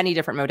many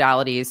different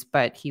modalities,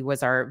 but he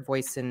was our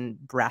voice and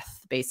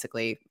breath,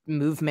 basically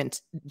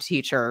movement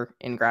teacher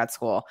in grad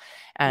school.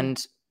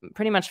 And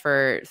pretty much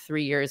for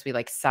 3 years, we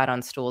like sat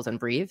on stools and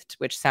breathed,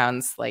 which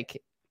sounds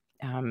like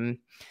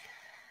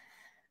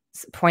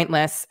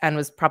pointless and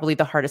was probably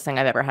the hardest thing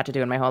I've ever had to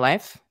do in my whole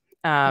life.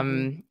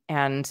 And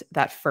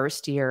that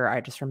first year,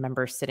 I just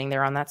remember sitting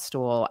there on that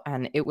stool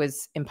and it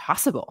was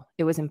impossible.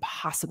 It was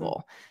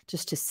impossible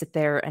just to sit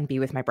there and be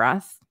with my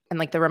breath. And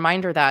like the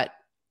reminder that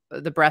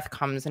the breath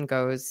comes and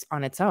goes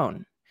on its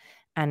own.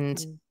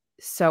 And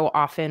so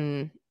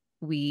often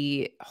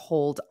we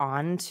hold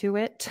on to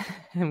it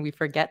and we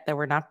forget that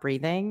we're not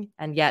breathing.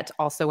 And yet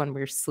also when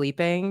we're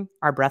sleeping,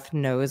 our breath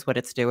knows what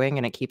it's doing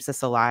and it keeps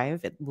us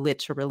alive. It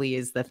literally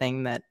is the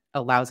thing that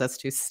allows us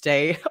to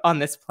stay on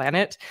this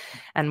planet.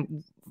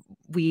 And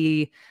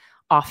we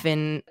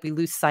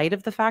lose sight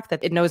of the fact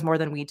that it knows more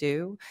than we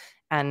do.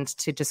 and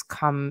to just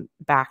come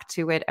back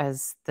to it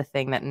as the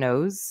thing that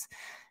knows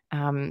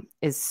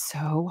is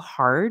so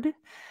hard.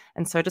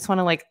 And so I just want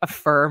to like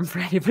affirm for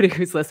anybody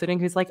who's listening,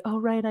 who's like, oh,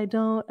 right,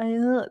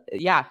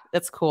 yeah,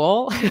 that's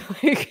cool.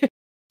 Like,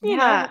 you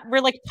know, Yeah.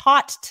 we're like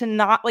taught to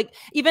not like,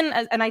 even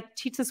and I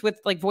teach this with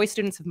like voice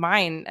students of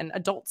mine and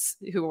adults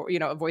who, you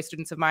know, voice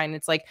students of mine.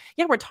 It's like,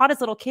 yeah, we're taught as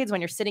little kids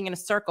when you're sitting in a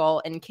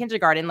circle in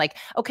kindergarten, like,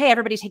 okay,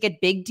 everybody take a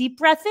big deep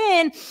breath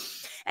in,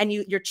 and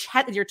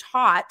you're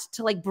taught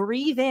to like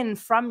breathe in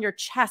from your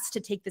chest to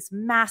take this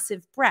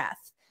massive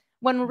breath.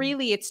 When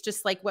really it's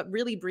just like, what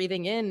really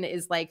breathing in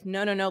is like,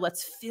 no,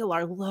 let's feel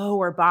our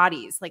lower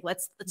bodies. Like,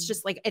 let's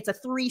just like, it's a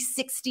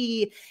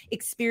 360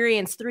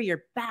 experience through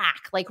your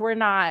back. Like, we're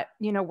not,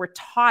 you know, we're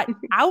taught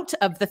out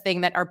of the thing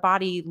that our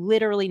body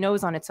literally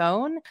knows on its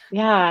own.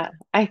 Yeah.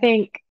 I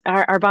think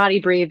our body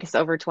breathes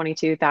over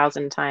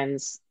 22,000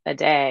 times a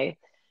day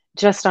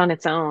just on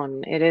its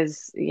own. It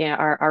is, you know,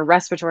 our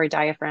respiratory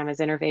diaphragm is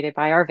innervated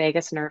by our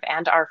vagus nerve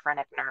and our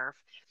phrenic nerve.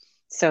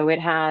 So it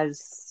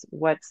has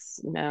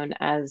what's known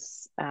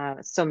as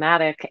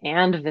somatic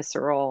and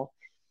visceral.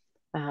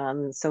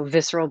 So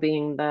visceral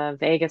being the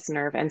vagus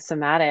nerve, and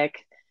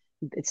somatic,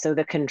 so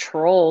the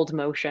controlled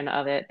motion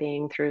of it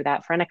being through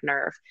that phrenic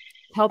nerve.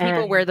 Tell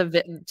people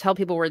And tell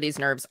people where these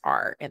nerves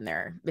are in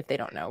there if they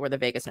don't know where the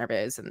vagus nerve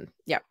is. And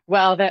yeah,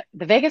 well, the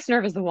vagus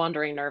nerve is the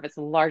wandering nerve. It's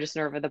the largest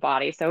nerve of the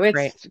body. So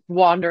great. it's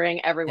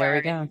wandering There we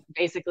everywhere go. and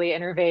basically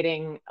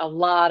innervating a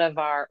lot of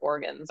our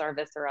organs, our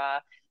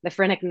viscera. The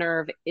phrenic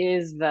nerve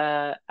is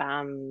for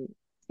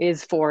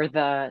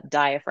the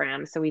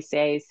diaphragm. So we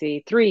say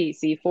C3,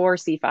 C4,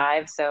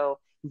 C5. So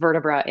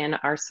vertebra in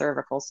our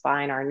cervical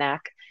spine, our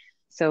neck.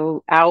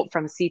 So out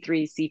from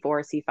C3, C4,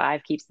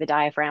 C5 keeps the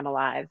diaphragm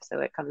alive.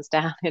 So it comes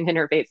down and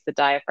innervates the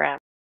diaphragm.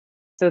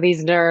 So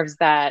these nerves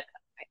that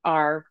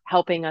are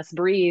helping us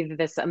breathe,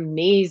 this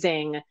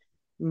amazing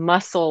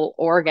muscle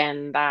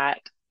organ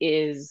that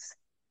is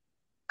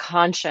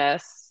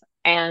conscious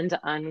and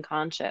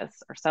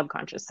unconscious or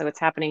subconscious. So it's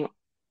happening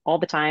all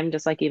the time,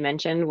 just like you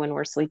mentioned, when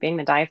we're sleeping,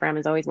 the diaphragm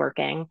is always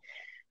working.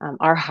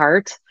 Our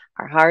heart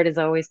is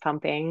always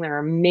pumping. There are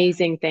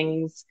amazing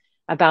things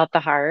about the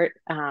heart.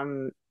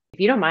 If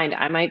you don't mind,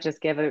 I might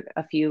just give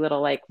a few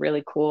little like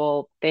really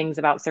cool things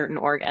about certain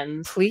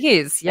organs.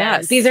 Please.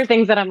 And these Yes. are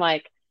things that I'm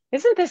like,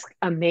 isn't this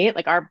amazing?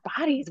 Like our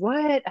bodies,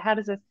 what? How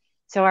does this?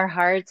 So our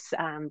hearts,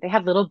 they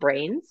have little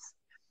brains.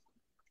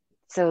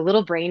 So a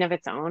little brain of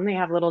its own. They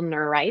have little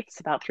neurites,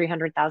 about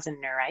 300,000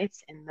 neurites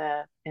in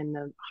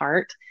the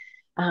heart.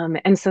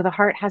 And so the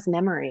heart has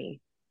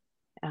memory.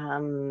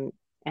 And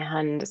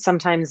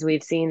sometimes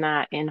we've seen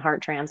that in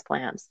heart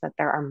transplants, that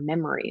there are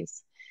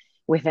memories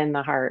within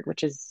the heart,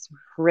 which is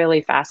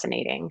really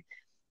fascinating.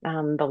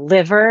 The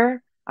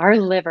liver, our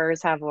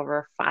livers have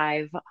over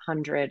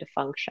 500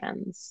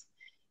 functions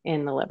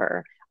in the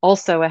liver.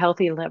 Also, a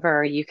healthy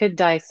liver, you could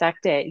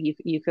dissect it.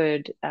 You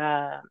could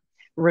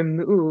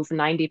remove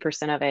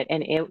 90% of it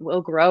and it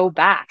will grow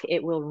back.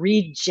 It will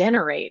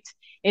regenerate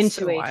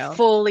into So a wild.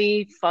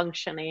 fully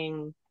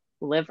functioning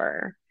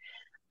liver.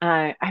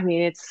 I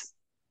mean, it's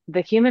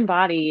the human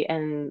body,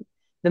 and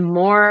the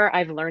more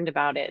I've learned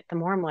about it, the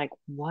more I'm like,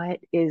 what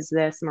is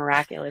this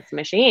miraculous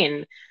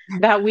machine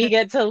that we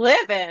get to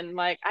live in?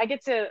 Like, I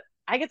get to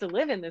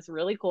live in this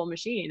really cool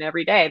machine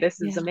every day.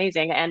 This is Yeah.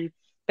 amazing. And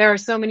there are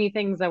so many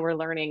things that we're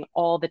learning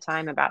all the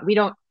time about.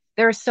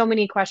 There are so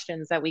many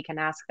questions that we can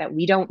ask that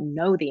we don't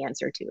know the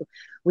answer to.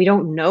 We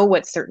don't know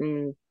what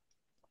certain,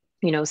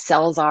 you know,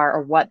 cells are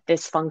or what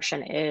this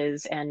function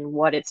is and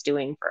what it's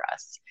doing for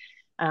us.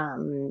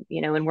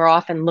 You know, and we're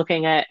often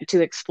looking at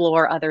to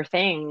explore other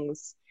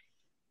things.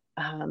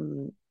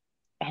 And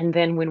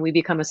then when we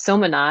become a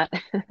somanaut,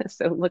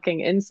 so looking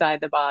inside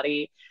the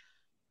body,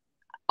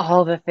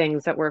 all the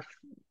things that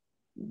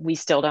we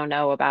still don't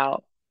know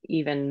about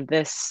even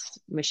this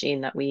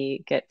machine that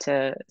we get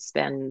to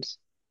spend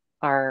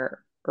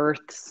our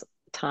Earth's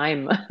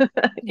time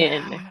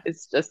in Yeah.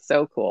 is just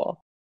so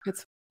cool.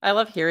 I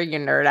love hearing you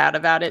nerd out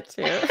about it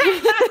too.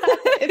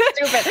 It's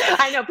stupid.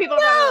 I know people are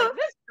probably like,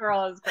 this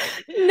girl is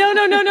crazy. No.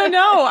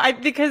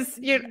 Because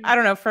I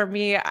don't know. For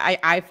me,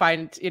 I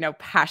find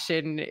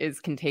passion is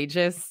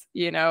contagious.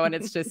 And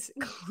it's just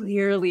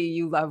clearly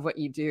you love what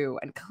you do,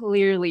 and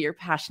clearly you're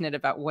passionate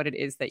about what it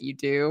is that you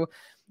do,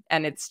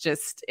 and it's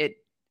just it.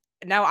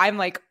 Now I'm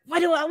like,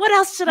 what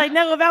else should I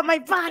know about my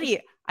body?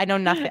 I know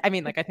nothing. I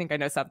mean, like, I think I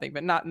know something,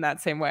 but not in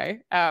that same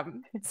way.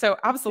 So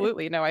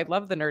absolutely. No, I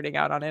love the nerding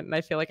out on it. And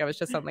I feel like I was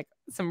just on like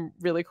some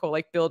really cool,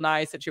 like Bill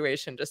Nye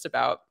situation just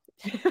about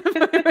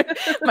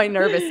my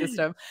nervous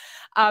system.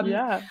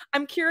 Yeah.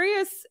 I'm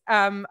curious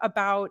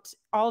about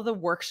all the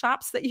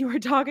workshops that you were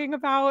talking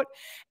about.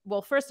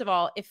 Well, first of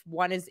all, if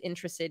one is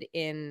interested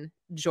in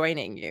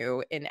joining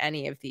you in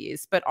any of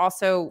these, but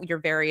also your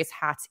various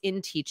hats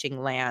in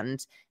teaching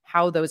land,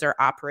 how those are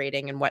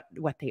operating and what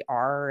they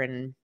are.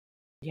 And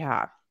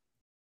yeah.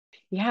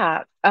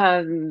 Yeah.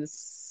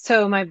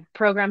 So my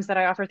programs that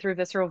I offer through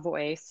Visceral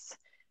Voice.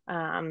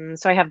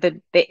 So I have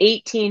the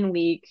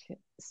 18-week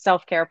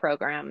self-care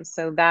program.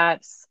 So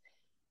that's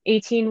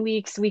 18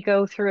 weeks, we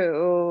go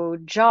through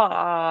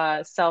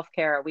jaw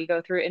self-care. We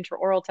go through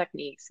intraoral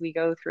techniques. We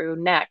go through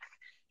neck,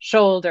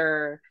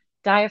 shoulder,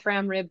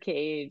 diaphragm, rib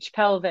cage,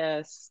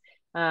 pelvis,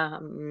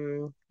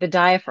 the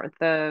diaphragm,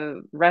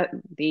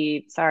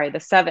 the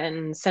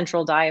seven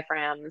central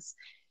diaphragms,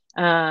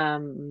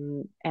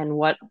 and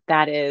what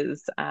that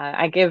is.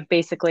 I give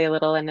basically a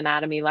little an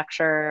anatomy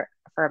lecture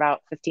for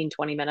about 15,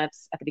 20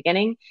 minutes at the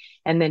beginning,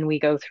 and then we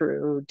go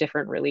through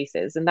different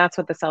releases. And that's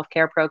what the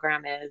self-care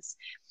program is.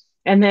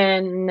 And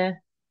then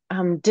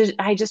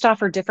I just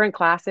offer different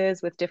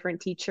classes with different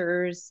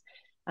teachers.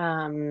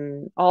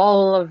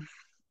 All of,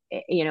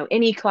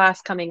 any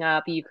class coming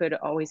up, you could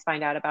always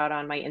find out about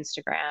on my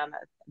Instagram,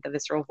 the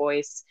Visceral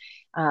Voice.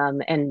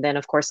 And then,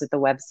 of course, at the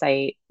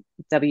website,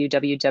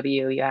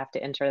 www, you have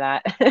to enter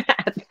that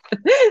at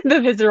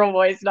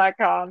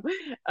thevisceralvoice.com.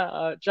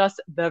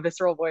 Just the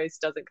Visceral Voice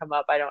doesn't come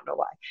up. I don't know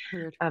why.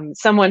 Weird.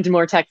 Someone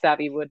more tech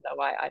savvy would know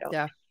why. I don't.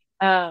 Yeah.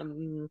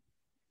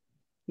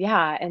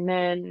 Yeah. And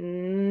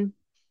then,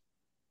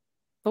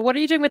 But what are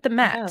you doing with the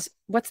Met? yeah.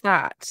 What's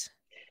that?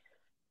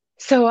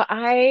 So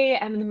I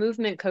am the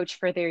movement coach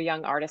for their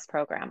young artist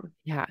program.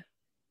 Yeah.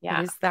 Yeah.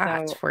 What is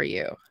that for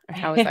you?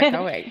 How is that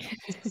going?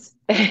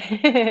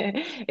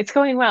 It's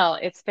going well.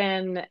 It's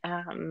been,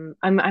 I'm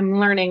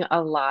learning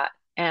a lot,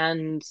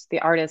 and the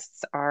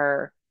artists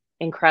are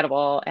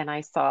incredible. And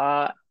I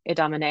saw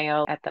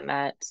Idomeneo at the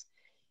Met,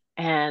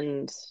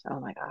 and oh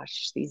my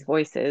gosh, these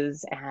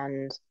voices,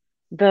 and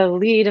the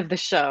lead of the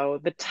show,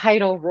 the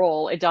title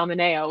role,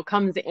 Idomeneo,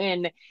 comes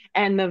in,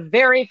 and the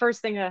very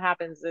first thing that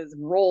happens is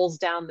rolls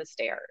down the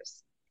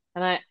stairs.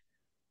 And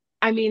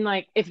I mean,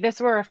 like, if this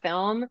were a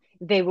film,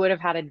 they would have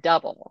had a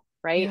double,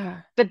 right?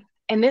 Yeah. But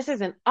and this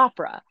is an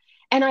opera.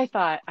 And I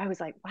was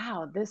like,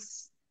 wow,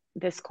 this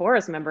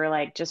chorus member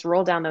like just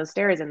rolled down those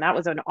stairs, and that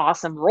was an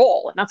awesome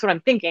role. And that's what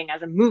I'm thinking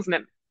as a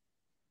movement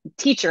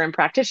teacher and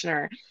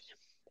practitioner.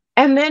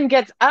 And then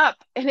gets up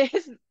and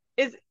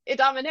is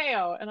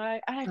Idomeneo. And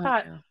I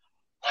thought, Yeah.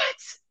 what?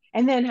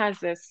 And then has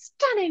this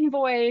stunning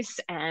voice,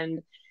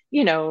 and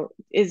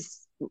is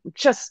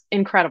just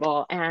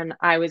incredible. And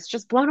I was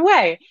just blown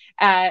away.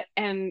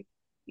 And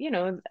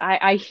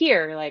I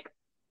hear like,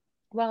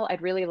 well,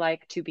 I'd really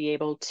like to be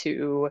able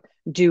to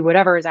do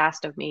whatever is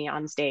asked of me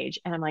on stage.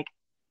 And I'm like,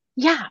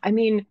 yeah, I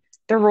mean,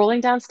 they're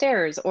rolling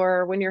downstairs,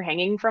 or when you're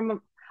hanging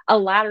from a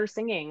ladder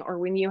singing, or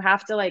when you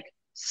have to like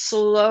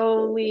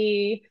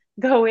slowly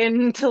go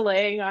into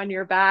laying on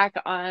your back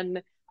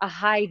on a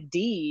high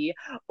D,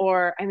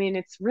 or I mean,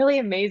 it's really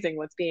amazing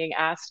what's being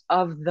asked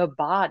of the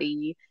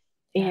body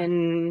Yeah.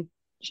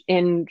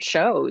 in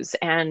shows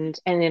and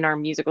in our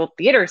musical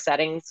theater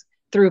settings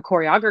through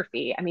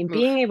choreography. I mean, Oof.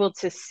 being able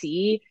to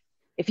see,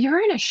 if you're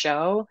in a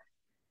show,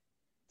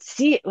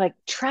 see, like,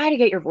 try to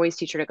get your voice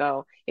teacher to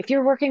go. If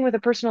you're working with a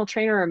personal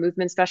trainer or a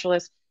movement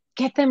specialist,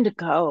 get them to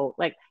go.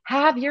 Like,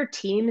 have your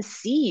team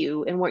see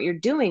you and what you're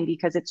doing,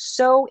 because it's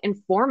so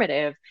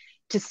informative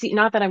to see.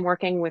 Not that I'm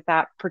working with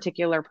that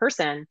particular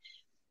person,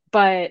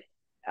 but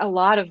a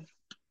lot of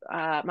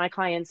my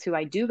clients who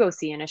I do go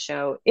see in a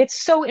show,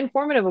 it's so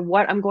informative of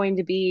what I'm going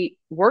to be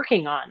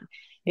working on.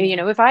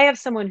 Yeah. If I have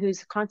someone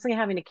who's constantly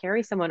having to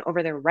carry someone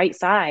over their right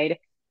side,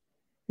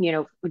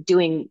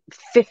 doing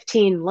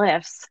 15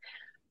 lifts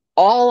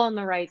all on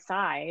the right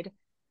side,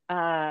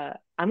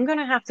 I'm going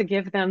to have to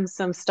give them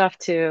some stuff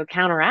to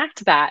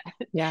counteract that.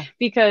 Yeah.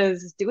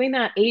 Because doing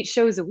that 8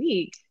 shows a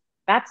week,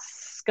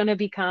 that's going to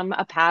become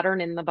a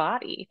pattern in the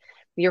body.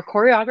 Your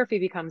choreography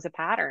becomes a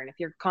pattern. If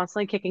you're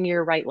constantly kicking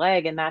your right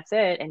leg and that's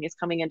it, and it's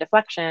coming into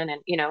flexion,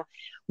 and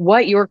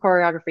what your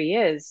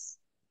choreography is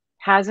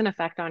has an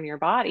effect on your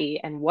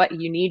body, and what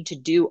you need to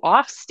do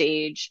off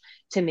stage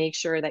to make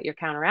sure that you're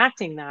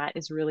counteracting that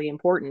is really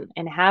important.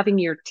 And having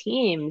your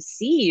team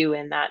see you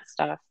in that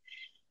stuff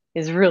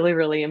is really,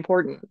 really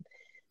important.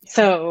 Yeah.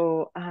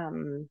 So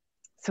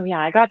yeah,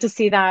 I got to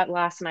see that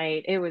last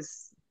night. It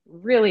was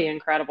really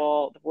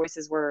incredible. The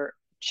voices were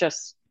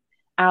just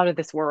out of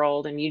this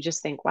world, and you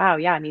just think, wow,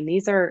 yeah, I mean,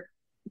 these are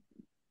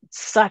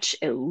such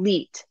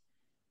elite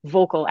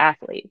vocal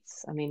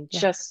athletes. I mean, Yeah.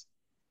 just,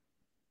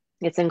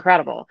 it's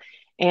incredible.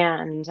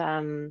 And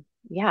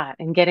yeah,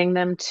 and getting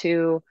them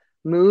to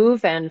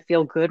move and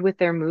feel good with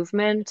their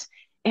movement,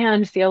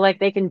 and feel like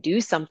they can do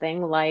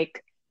something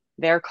like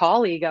their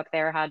colleague up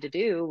there had to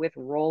do with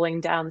rolling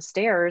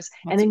downstairs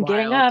and That's then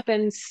getting wild. up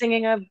and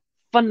singing a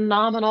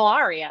phenomenal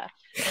aria.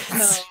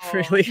 That's So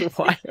really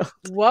wild.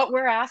 what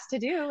we're asked to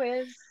do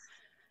is,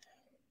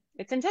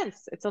 it's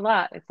intense. It's a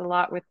lot. It's a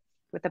lot with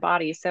the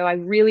body. So I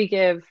really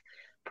give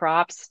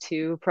props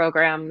to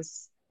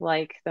programs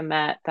like the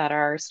Met that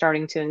are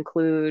starting to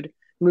include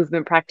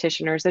movement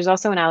practitioners. There's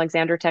also an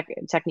Alexander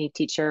technique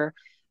teacher,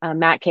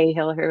 Matt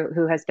Cahill,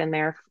 who has been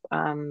there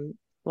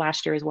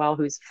last year as well,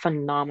 who's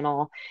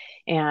phenomenal,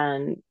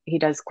 and he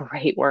does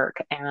great work.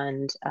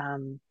 And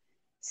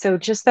so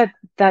just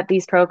that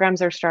these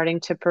programs are starting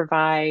to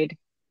provide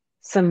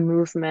some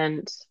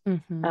movement,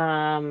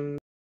 Mm-hmm.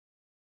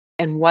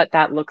 and what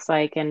that looks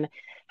like,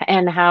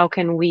 and how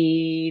can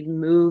we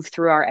move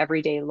through our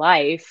everyday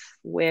life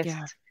with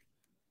Yeah.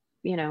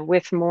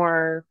 with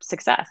more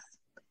success.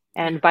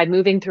 And by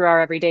moving through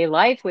our everyday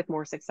life with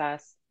more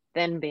success,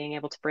 then being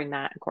able to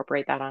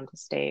incorporate that onto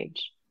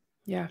stage.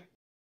 Yeah.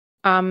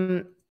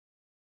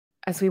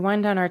 As we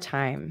wind down our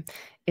time,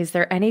 is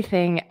there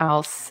anything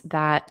else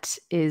that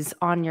is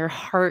on your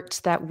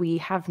heart that we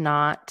have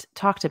not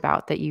talked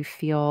about that you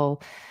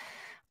feel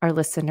our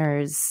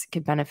listeners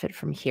could benefit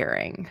from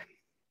hearing?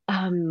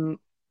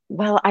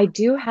 Well, I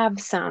do have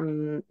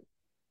some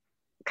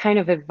kind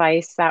of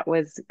advice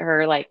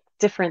or like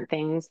different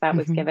things that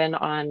was given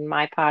on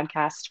my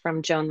podcast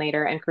from Joan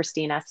Lader and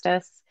Christine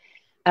Estes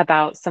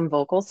about some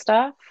vocal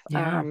stuff.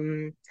 Yeah.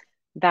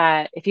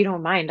 That, if you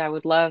don't mind, I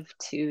would love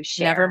to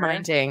share. Never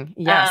minding.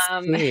 Yes,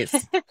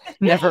 please.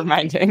 Never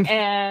minding.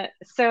 And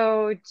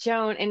so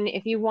Joan, and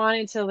if you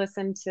wanted to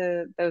listen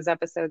to those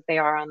episodes, they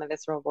are on the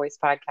Visceral Voice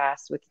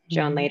podcast with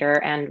Joan Lader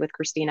and with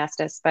Christine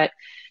Estes. But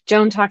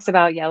Joan talks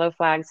about yellow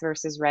flags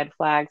versus red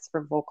flags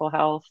for vocal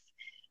health.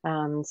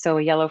 So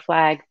a yellow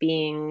flag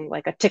being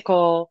like a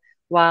tickle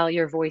while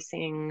you're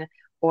voicing,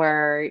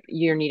 or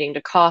you're needing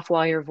to cough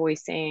while you're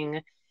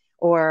voicing,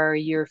 or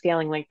you're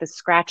feeling like the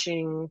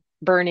scratching,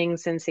 burning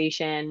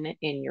sensation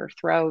in your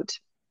throat,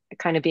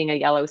 kind of being a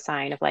yellow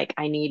sign of like,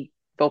 I need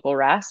vocal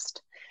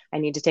rest. I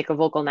need to take a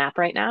vocal nap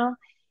right now.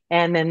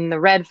 And then the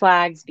red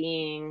flags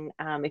being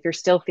if you're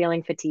still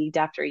feeling fatigued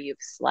after you've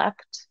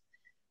slept,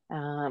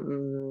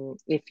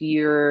 if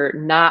you're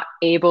not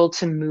able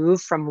to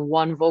move from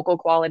one vocal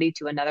quality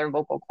to another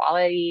vocal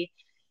quality,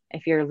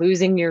 if you're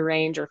losing your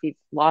range, or if you've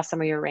lost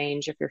some of your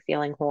range, if you're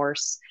feeling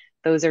hoarse,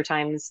 those are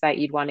times that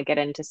you'd want to get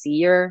in to see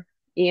your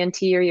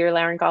ENT or your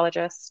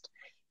laryngologist,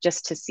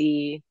 just to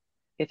see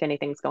if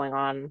anything's going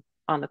on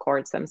the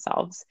cords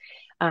themselves.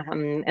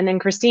 And then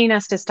Christine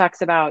Estes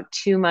talks about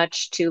too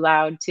much, too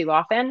loud, too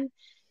often.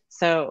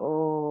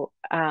 So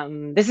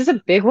this is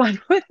a big one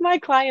with my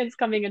clients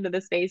coming into the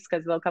space,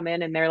 because they'll come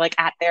in and they're like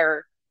at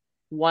their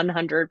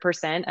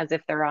 100% as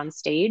if they're on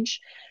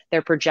stage,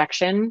 their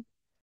projection.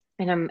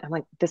 And I'm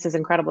like, this is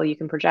incredible. You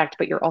can project,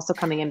 but you're also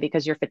coming in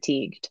because you're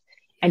fatigued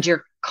and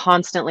you're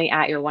constantly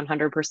at your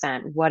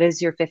 100%. What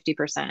is your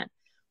 50%?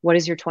 What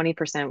is your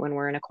 20% when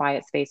we're in a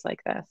quiet space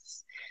like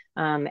this?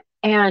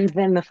 And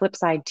then the flip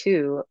side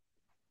too,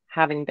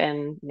 having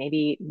been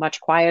maybe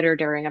much quieter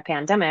during a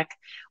pandemic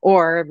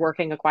or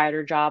working a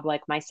quieter job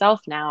like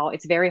myself now,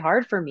 it's very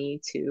hard for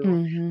me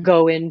to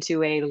go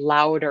into a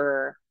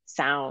louder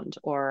sound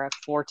or a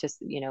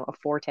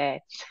forte.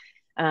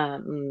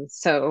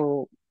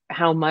 So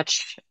how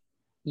much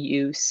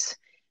use?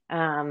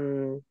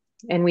 And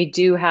we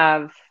do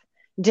have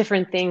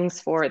different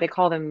things they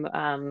call them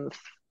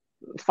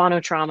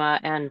phonotrauma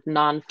and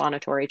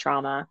non-phonatory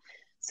trauma.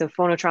 So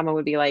phonotrauma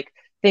would be like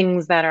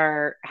things that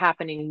are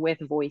happening with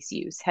voice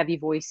use, heavy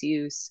voice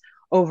use,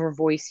 over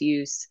voice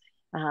use,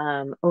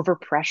 over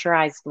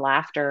pressurized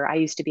laughter. I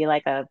used to be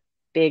like a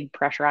big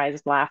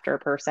pressurized laughter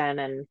person,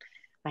 and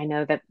I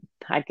know that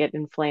I'd get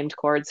inflamed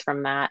cords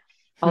from that.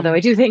 Although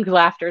I do think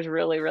laughter is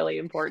really, really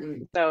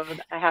important. So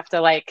I have to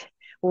like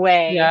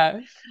weigh. Yeah.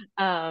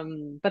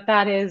 But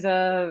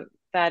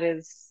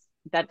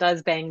that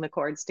does bang the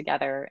cords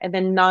together. And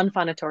then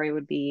non-phonatory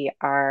would be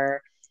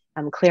our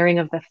clearing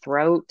of the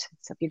throat.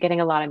 So if you're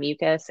getting a lot of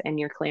mucus and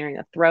you're clearing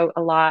the throat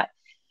a lot,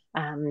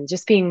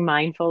 just being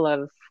mindful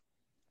of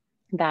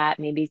that,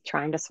 maybe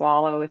trying to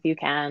swallow if you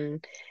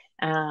can.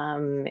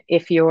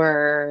 If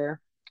you're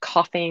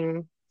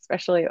coughing,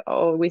 especially,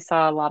 we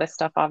saw a lot of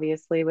stuff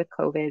obviously with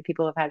COVID.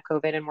 People have had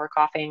COVID and were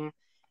coughing.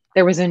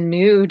 There was a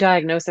new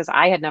diagnosis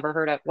I had never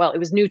heard of. Well, it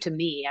was new to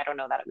me. I don't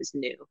know that it was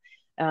new,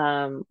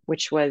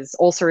 which was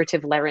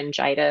ulcerative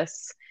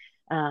laryngitis,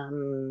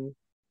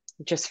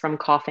 just from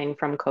coughing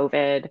from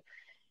COVID.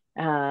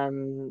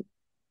 And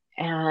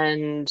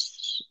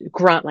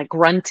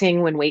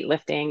grunting when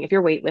weightlifting. If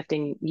you're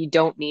weightlifting, you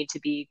don't need to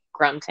be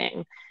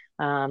grunting.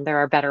 There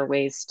are better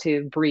ways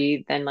to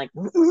breathe than like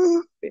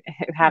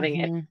having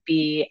it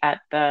be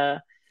at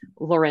the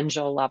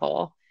laryngeal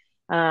level.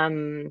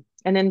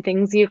 And then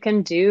things you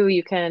can do,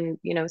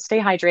 stay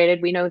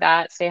hydrated. We know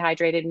that. Stay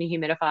hydrated and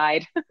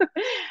humidified.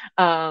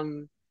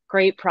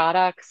 Great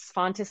products.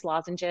 Fontis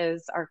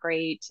lozenges are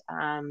great.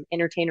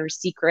 Entertainer's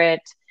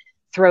Secret,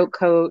 throat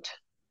coat.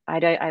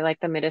 I like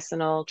the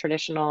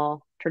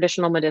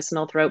traditional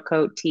medicinal throat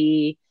coat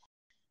tea.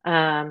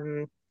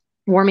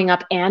 Warming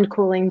up and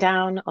cooling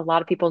down. A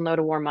lot of people know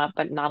to warm up,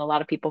 but not a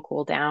lot of people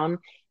cool down.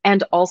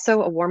 And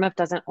also, a warm up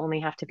doesn't only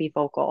have to be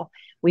vocal.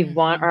 We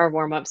want our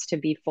warm ups to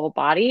be full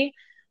body.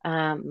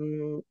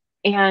 And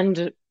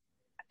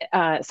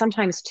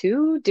sometimes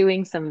too,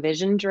 doing some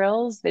vision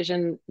drills.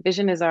 Vision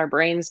is our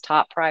brain's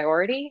top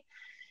priority.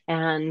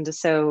 And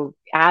so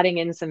adding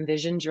in some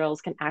vision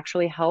drills can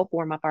actually help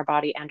warm up our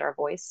body and our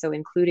voice. So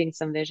including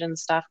some vision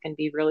stuff can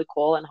be really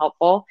cool and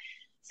helpful.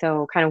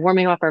 So kind of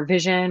warming up our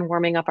vision,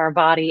 warming up our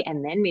body,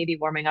 and then maybe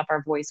warming up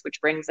our voice,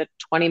 which brings a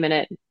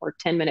 20-minute or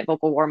 10-minute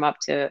vocal warm up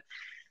to,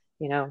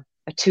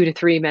 a 2 to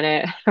 3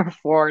 minute or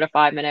 4 to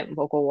 5 minute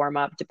vocal warm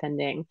up,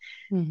 depending.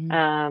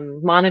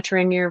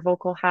 Monitoring your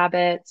vocal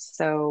habits.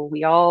 So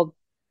we all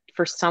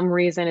for some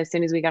reason, as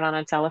soon as we got on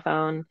a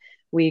telephone,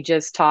 we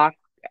just talk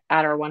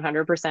at our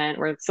 100%.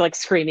 We're like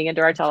screaming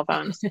into our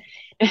telephones.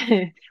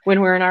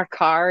 When we're in our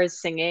cars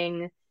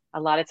singing, a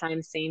lot of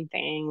times, same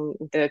thing.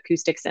 The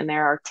acoustics in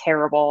there are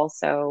terrible.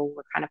 So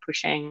we're kind of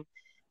pushing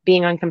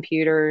being on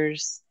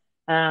computers.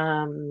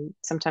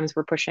 Sometimes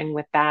we're pushing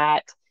with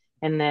that.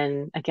 And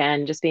then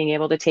again, just being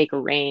able to take a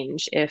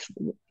range. If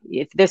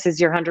this is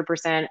your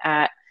 100%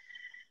 at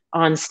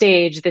on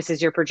stage, this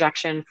is your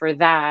projection for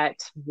that.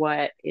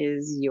 What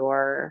is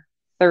your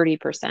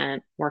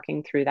 30%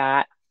 working through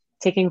that?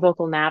 Taking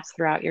vocal naps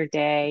throughout your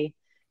day.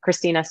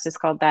 Christine Estes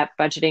called that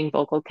budgeting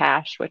vocal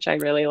cache, which I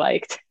really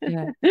liked.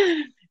 Yeah.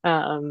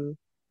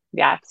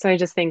 Yeah. So I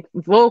just think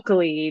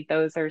vocally,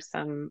 those are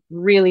some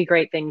really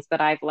great things that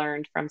I've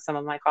learned from some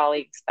of my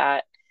colleagues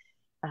that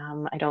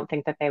I don't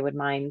think that they would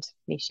mind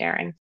me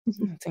sharing.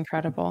 That's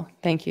incredible.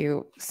 Thank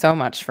you so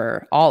much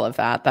for all of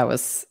that. That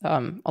was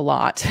a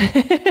lot.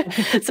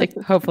 It's like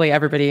hopefully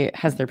everybody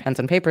has their pens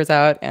and papers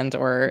out and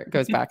or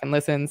goes back and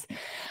listens.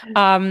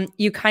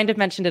 You kind of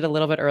mentioned it a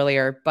little bit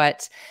earlier,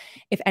 but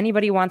if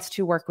anybody wants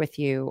to work with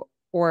you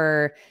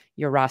or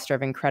your roster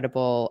of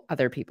incredible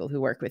other people who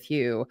work with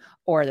you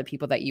or the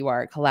people that you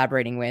are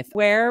collaborating with,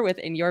 where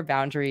within your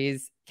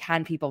boundaries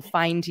can people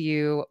find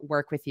you,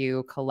 work with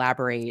you,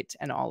 collaborate,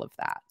 and all of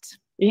that?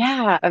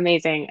 Yeah,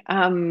 amazing.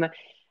 You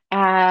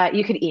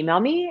could email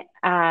me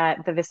at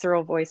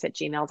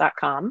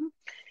thevisceralvoice@gmail.com.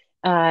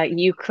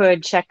 You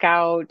could check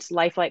out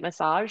LifeLight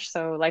Massage,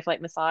 so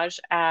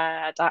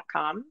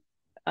lifelightmassage.com.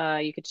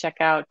 You could check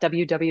out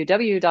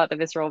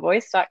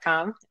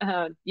www.thevisceralvoice.com.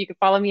 You could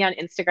follow me on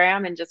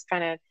Instagram and just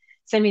kind of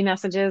send me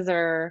messages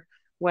or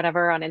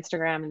whatever on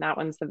Instagram, and that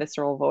one's the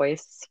Visceral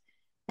Voice.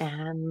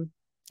 And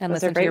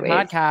listen to your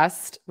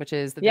podcast, which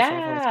is the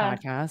Visceral Voice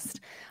podcast.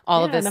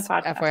 All of this,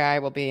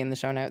 FYI, will be in the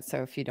show notes.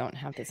 So if you don't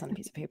have this on a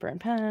piece of paper and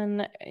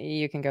pen,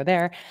 you can go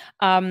there.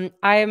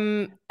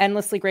 I'm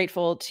endlessly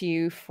grateful to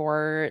you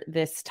for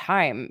this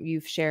time.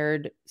 You've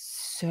shared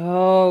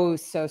so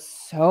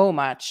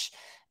much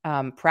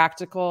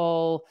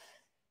practical,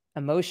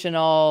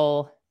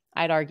 emotional,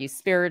 I'd argue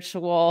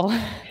spiritual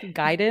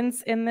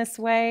guidance in this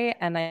way.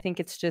 And I think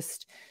it's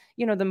just,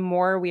 the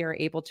more we are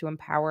able to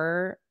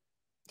empower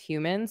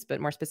humans, but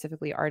more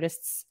specifically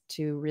artists,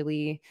 to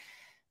really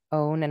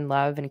own and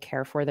love and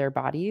care for their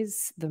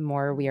bodies, the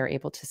more we are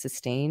able to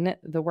sustain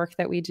the work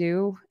that we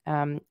do,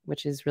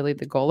 which is really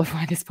the goal of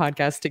why this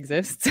podcast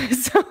exists.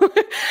 So,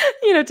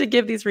 to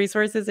give these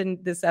resources, and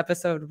this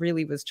episode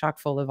really was chock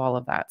full of all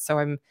of that. So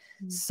I'm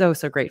so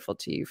grateful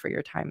to you for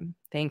your time.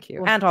 Thank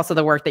you. And also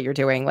the work that you're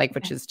doing,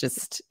 which is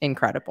just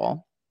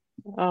incredible.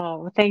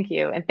 Oh, thank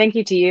you. And thank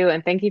you to you.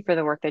 And thank you for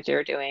the work that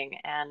you're doing.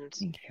 And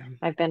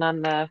I've been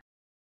on the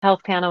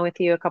health panel with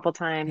you a couple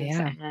times,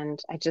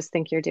 and I just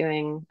think you're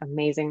doing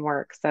amazing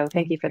work. So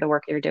thank you for the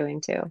work you're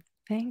doing too.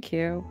 Thank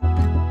you.